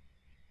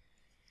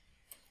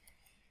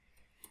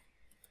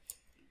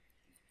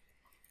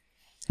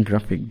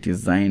 গ্রাফিক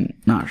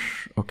ডিজাইনার,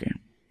 ওকে,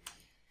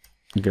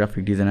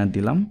 গ্রাফিক ডিজাইনার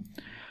দিলাম।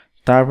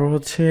 তারপর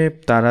হচ্ছে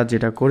তারা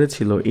যেটা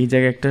করেছিল, এই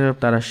জায়গায় একটা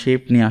তারা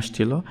শেপ নিয়ে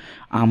আসছিল,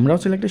 আমরাও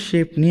চাইলে একটা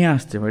শেপ নিয়ে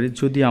আসতে পারি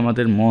যদি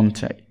আমাদের মন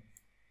চায়।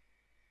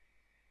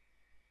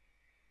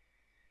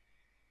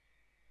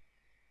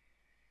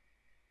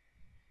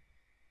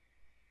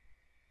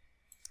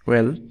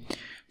 ওয়েল,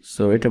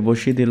 সো এটা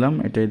বসিয়ে দিলাম,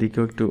 এটা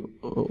এদিকেও একটু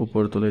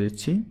উপরে তুলে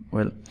দিচ্ছি।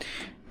 ওয়েল,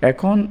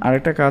 এখন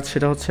আরেকটা কাজ,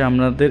 সেটা হচ্ছে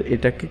আমাদের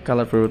এটাকে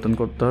কালার পরিবর্তন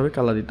করতে হবে,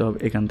 কালার দিতে হবে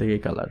এখান থেকে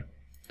এই কালার।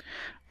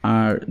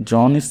 আর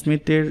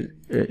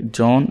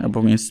জন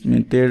এবং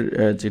স্মিথের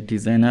যে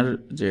ডিজাইনার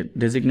যে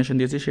ডেজিগনেশন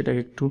দিয়েছে সেটাকে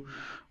একটু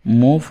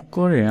মুভ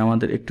করে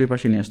আমাদের একটু এই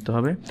পাশে নিয়ে আসতে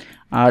হবে।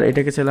 আর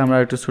এটাকে চাইলে আমরা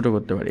একটু ছোটো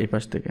করতে পারি এই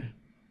পাশ থেকে।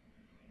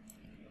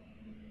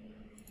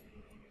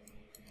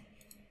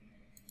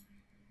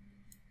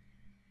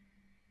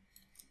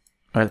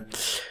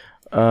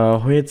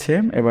 হয়েছে।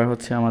 এবার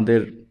হচ্ছে আমাদের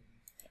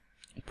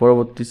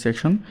পরবর্তী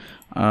সেকশন,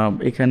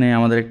 এখানে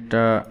আমাদের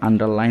একটা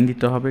আন্ডারলাইন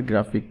দিতে হবে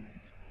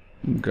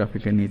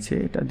গ্রাফিকের নিচে,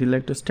 এটা দিলে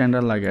একটু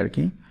স্ট্যান্ডার্ড লাগে আর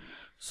কি।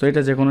 সো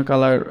এটা যে কোনো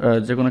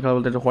কালার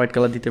বলতে একটা হোয়াইট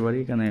কালার দিতে পারি,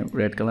 এখানে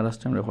রেড কালার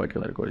আসছে, আমরা হোয়াইট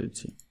কালার করে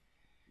দিচ্ছি।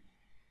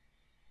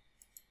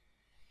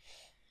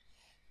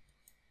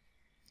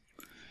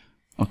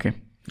 ওকে,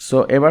 সো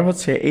এবার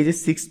হচ্ছে এই যে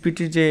 6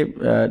 ফিটের যে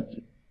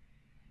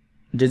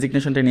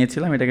ডেজিগনেশনটা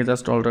নিয়েছিলাম, এটাকে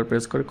জাস্ট অল্টার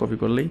প্রেস করে কপি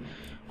করলেই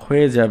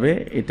হয়ে যাবে।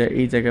 এটা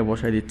এই জায়গায়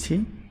বসাই দিচ্ছি।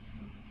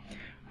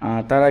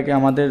 তার আগে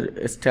আমাদের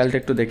স্টাইলটা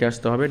একটু দেখে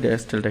আসতে হবে।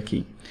 স্টাইলটা কি?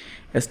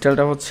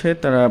 স্টাইলটা হচ্ছে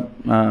তারা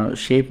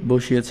শেপ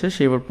বসিয়েছে,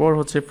 শেপের পর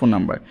হচ্ছে ফোন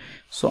নাম্বার।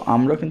 সো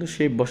আমরা কিন্তু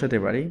শেপ বসাতে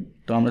পারি,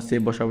 তো আমরা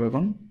শেপ বসাবো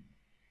এখন।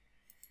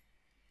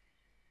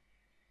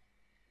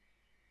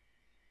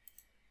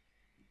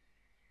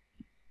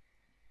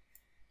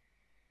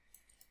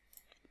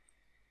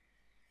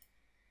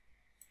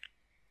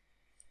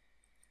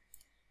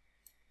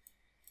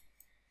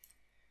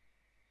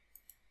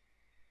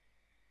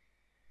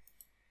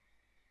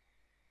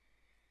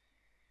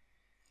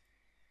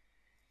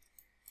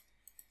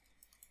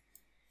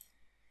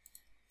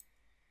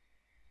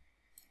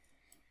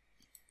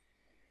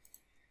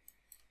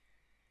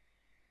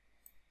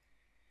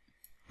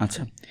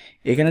 আচ্ছা,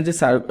 এখানে যে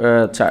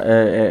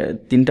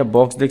 3টা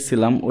বক্স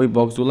দেখছিলাম, ওই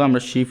বক্সগুলো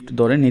আমরা শিফট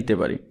ধরে নিতে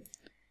পারি।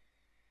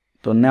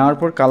 তো নেওয়ার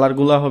পর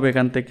কালারগুলো হবে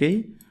এখান থেকেই।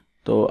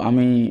 তো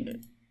আমি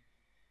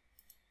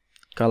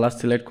কালার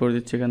সিলেক্ট করে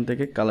দিচ্ছি, এখান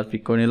থেকে কালার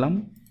পিক করে নিলাম।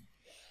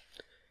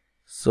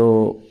 সো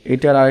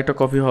এটার আরেকটা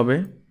কপি হবে,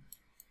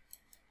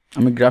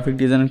 আমি গ্রাফিক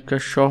ডিজাইনটা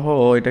সহ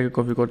এটাকে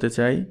কপি করতে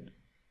চাই,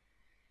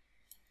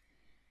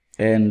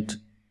 অ্যান্ড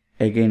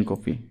এগেইন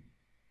কপি।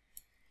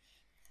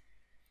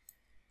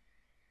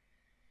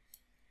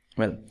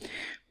 ওয়েল,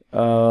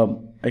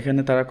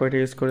 এখানে তারা কয়টা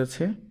ইউজ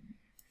করেছে?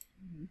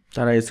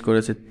 তারা ইউজ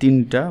করেছে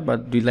 3টা বা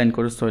 2 লাইন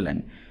করে 6 লাইন।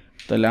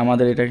 তাহলে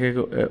আমাদের এটাকে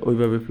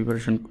ওইভাবে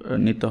প্রিপারেশন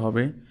নিতে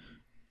হবে।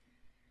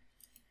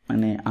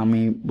 মানে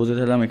আমি বুঝে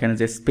দিলাম, এখানে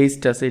যে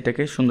স্পেসটা আছে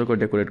এটাকে সুন্দর করে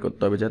ডেকোরেট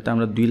করতে হবে, যাতে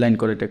আমরা 2 লাইন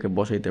করে এটাকে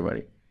বসাইতে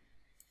পারি।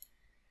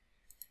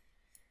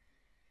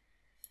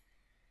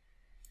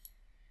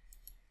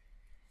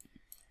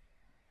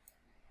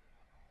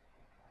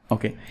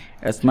 ওকে,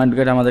 স্মার্ট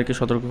গাইড আমাদেরকে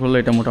সতর্ক করলো,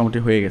 এটা মোটামুটি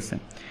হয়ে গেছে।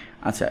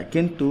 আচ্ছা,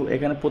 কিন্তু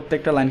এখানে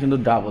প্রত্যেকটা লাইন কিন্তু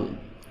ডাবল,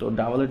 তো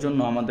ডাবলের জন্য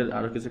আমাদের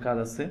আরও কিছু কাজ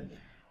আছে।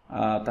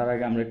 তার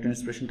আগে আমরা একটু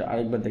ইন্সপিরেশনটা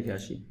আরেকবার দেখে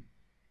আসি।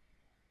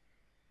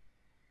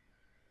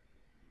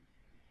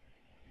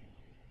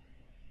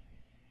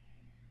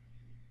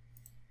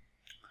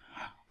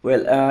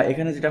 ওয়েল,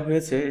 এখানে যেটা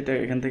হয়েছে, এটা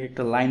এখান থেকে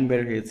একটা লাইন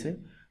বের হয়েছে।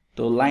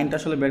 তো লাইনটা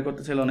আসলে বের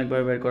করতে চাইলে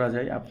অনেকভাবে বের করা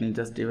যায়। আপনি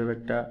জাস্ট এভাবে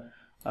একটা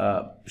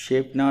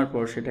শেপ নেওয়ার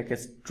পর সেটাকে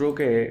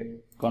স্ট্রোকে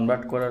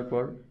কনভার্ট করার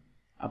পর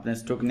আপনি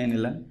স্ট্রোক নিয়ে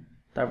নিলেন।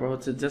 তারপর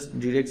হচ্ছে জাস্ট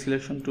ডিরেক্ট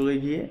সিলেকশন টুলে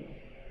গিয়ে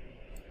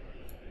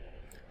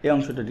এই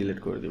অংশটা ডিলিট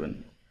করে দিবেন,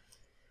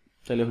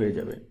 তাহলে হয়ে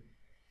যাবে।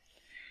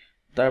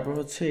 তারপর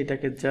হচ্ছে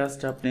এটাকে জাস্ট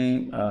আপনি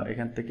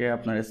এখান থেকে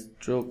আপনার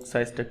স্ট্রোক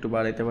সাইজটা একটু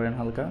বাড়াইতে পারেন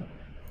হালকা,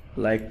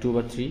 লাইক 2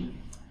 বা 3,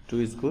 2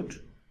 is good,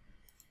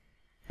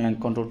 and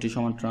control T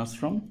সমান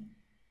ট্রান্সফর্ম।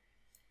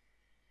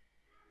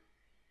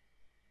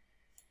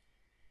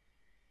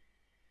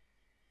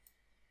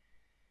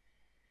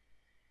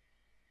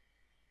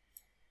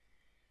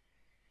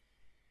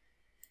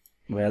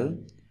 ওয়েল,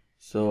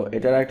 সো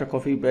এটার একটা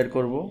কপি বের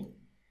করব।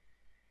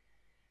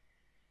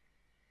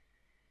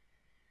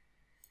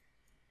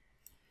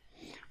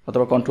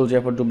 অথবা control J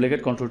for duplicate,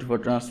 control T for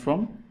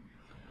transform,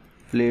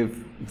 flip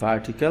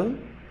vertical,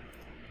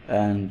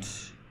 and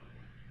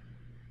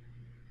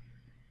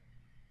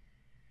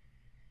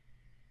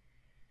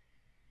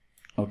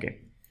okay.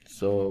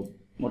 So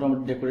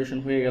মোটামুটি ডেকোরেশন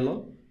হয়ে গেল।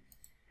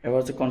 এবার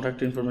হচ্ছে কন্ট্যাক্ট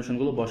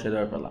ইনফরমেশনগুলো বসে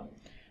দেওয়ার পালা।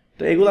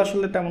 তো এগুলো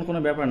আসলে তেমন কোনো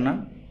ব্যাপার না।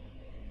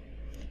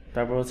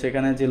 তারপর হচ্ছে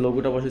এখানে যে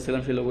লোগোটা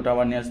বসেছিলাম সেই লোগোটা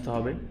আবার নিয়ে আসতে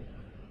হবে।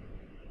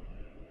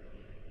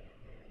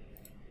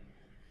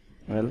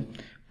 ওয়েল,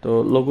 তো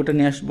লোগোটা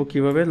নিয়ে আসবো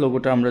কীভাবে?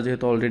 লোগোটা আমরা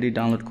যেহেতু অলরেডি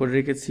ডাউনলোড করে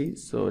রেখেছি,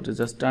 সো এটা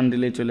জাস্ট টান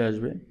দিলেই চলে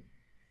আসবে।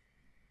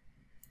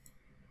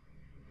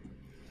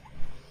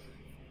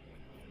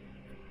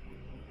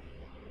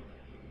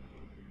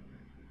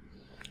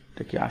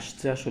 এটা কি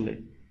আসছে আসলে?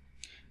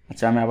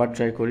 আচ্ছা, আমি আবার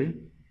ট্রাই করি।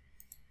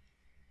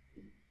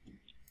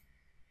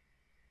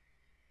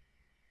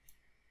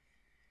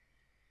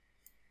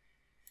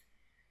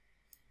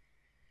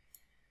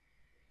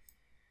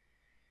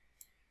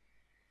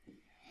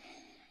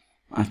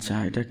 আচ্ছা,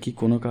 এটা কি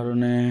কোনো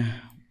কারণে,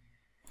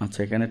 আচ্ছা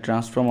এখানে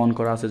ট্রান্সফর্ম অন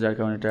করা আছে যার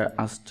কারণে এটা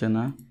আসছে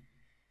না।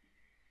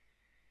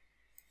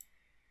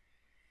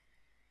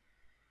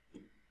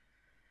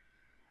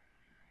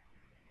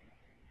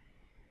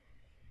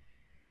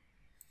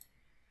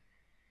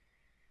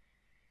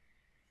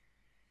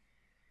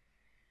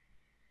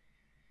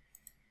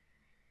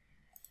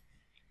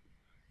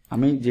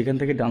 আমি যেখান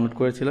থেকে ডাউনলোড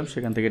করেছিলাম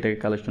সেখান থেকে এটাকে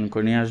কালেকশন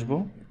করে নিয়ে আসবো,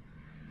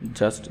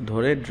 জাস্ট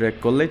ধরে ড্র্যাগ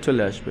করলেই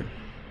চলে আসবে।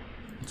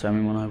 আচ্ছা,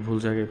 আমি মনে হয় ভুল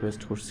জায়গায়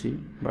পেস্ট করছি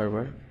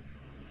বারবার।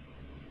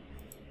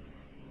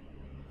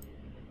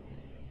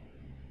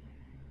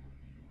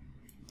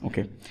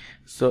 ওকে,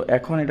 সো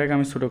এখন এটাকে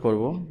আমি ছোটো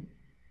করব।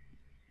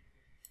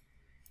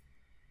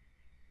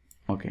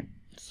 ওকে,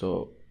 সো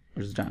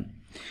ইটস ডান।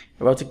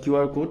 এবার হচ্ছে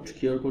কিউআর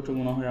কোডটা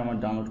মনে হয় আমার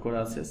ডাউনলোড করা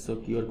আছে। সো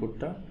কিউআর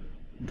কোডটা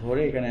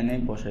ধরে এখানে এনে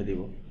বসাই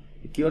দিব।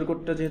 কিউআর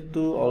কোডটা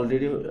যেহেতু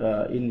অলরেডি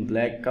ইন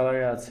ব্ল্যাক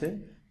কালারে আছে,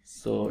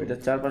 সো এটা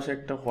চারপাশে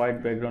একটা হোয়াইট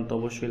ব্যাকগ্রাউন্ড তো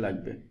অবশ্যই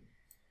লাগবে।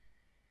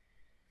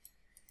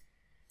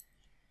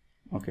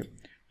 ওকে,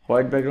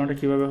 হোয়াইট ব্যাকগ্রাউন্ডটা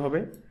কীভাবে হবে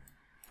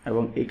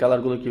এবং এই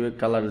কালারগুলো কীভাবে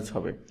কালারেজ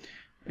হবে,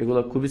 এগুলো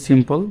খুবই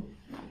সিম্পল।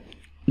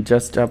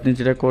 জাস্ট আপনি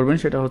যেটা করবেন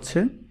সেটা হচ্ছে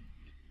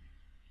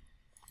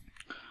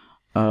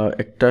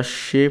একটা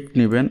শেপ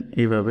নেবেন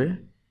এইভাবে,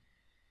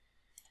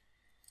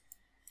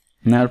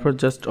 নেওয়ার পর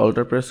জাস্ট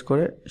অল্টার প্রেস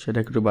করে সেটা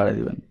একটু বাড়িয়ে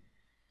দিবেন,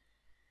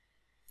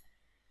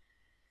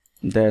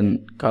 দেন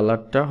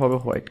কালারটা হবে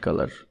হোয়াইট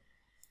কালার,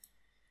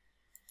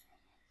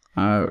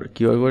 আর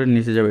কিউআর কোডের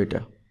নিচে যাবে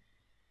এটা,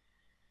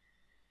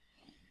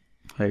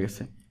 হয়ে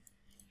গেছে।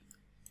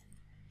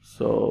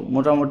 সো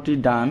মোটামুটি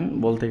ডান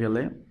বলতে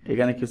গেলে।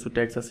 এখানে কিছু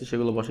ট্যাক্স আছে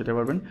সেগুলো বসাতে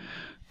পারবেন।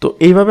 তো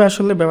এইভাবে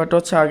আসলে ব্যাপারটা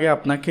হচ্ছে আগে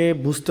আপনাকে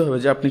বুঝতে হবে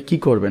যে আপনি কি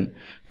করবেন,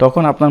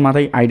 তখন আপনার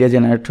মাথায় আইডিয়া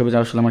জেনারেট হবে যে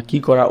আসলে আমার কী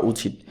করা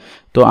উচিত।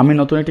 তো আমি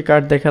নতুন একটি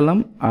কার্ড দেখালাম,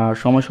 আর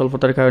সময়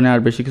স্বল্পতার কারণে আর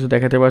বেশি কিছু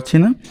দেখাতে পারছি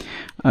না।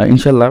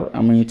 ইনশাল্লাহ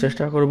আমি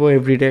চেষ্টা করব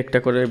এভরিডে একটা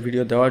করে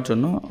ভিডিও দেওয়ার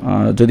জন্য,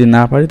 যদি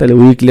না পারি তাহলে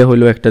উইকলি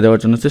হলেও একটা দেওয়ার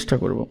জন্য চেষ্টা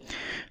করব।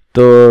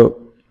 তো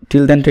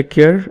টিল দেন টেক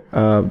কেয়ার,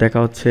 দেখা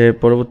হচ্ছে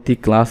পরবর্তী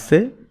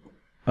ক্লাসে,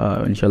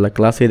 ইনশাল্লাহ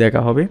ক্লাসেই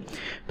দেখা হবে।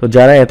 তো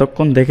যারা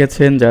এতক্ষণ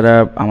দেখেছেন, যারা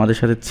আমাদের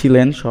সাথে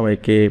ছিলেন,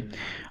 সবাইকে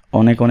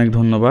অনেক অনেক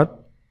ধন্যবাদ।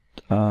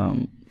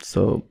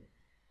 সো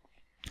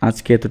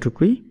আজকে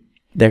এতটুকুই,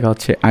 দেখা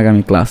হচ্ছে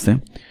আগামী ক্লাসে।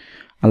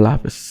 আল্লাহ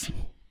হাফেজ।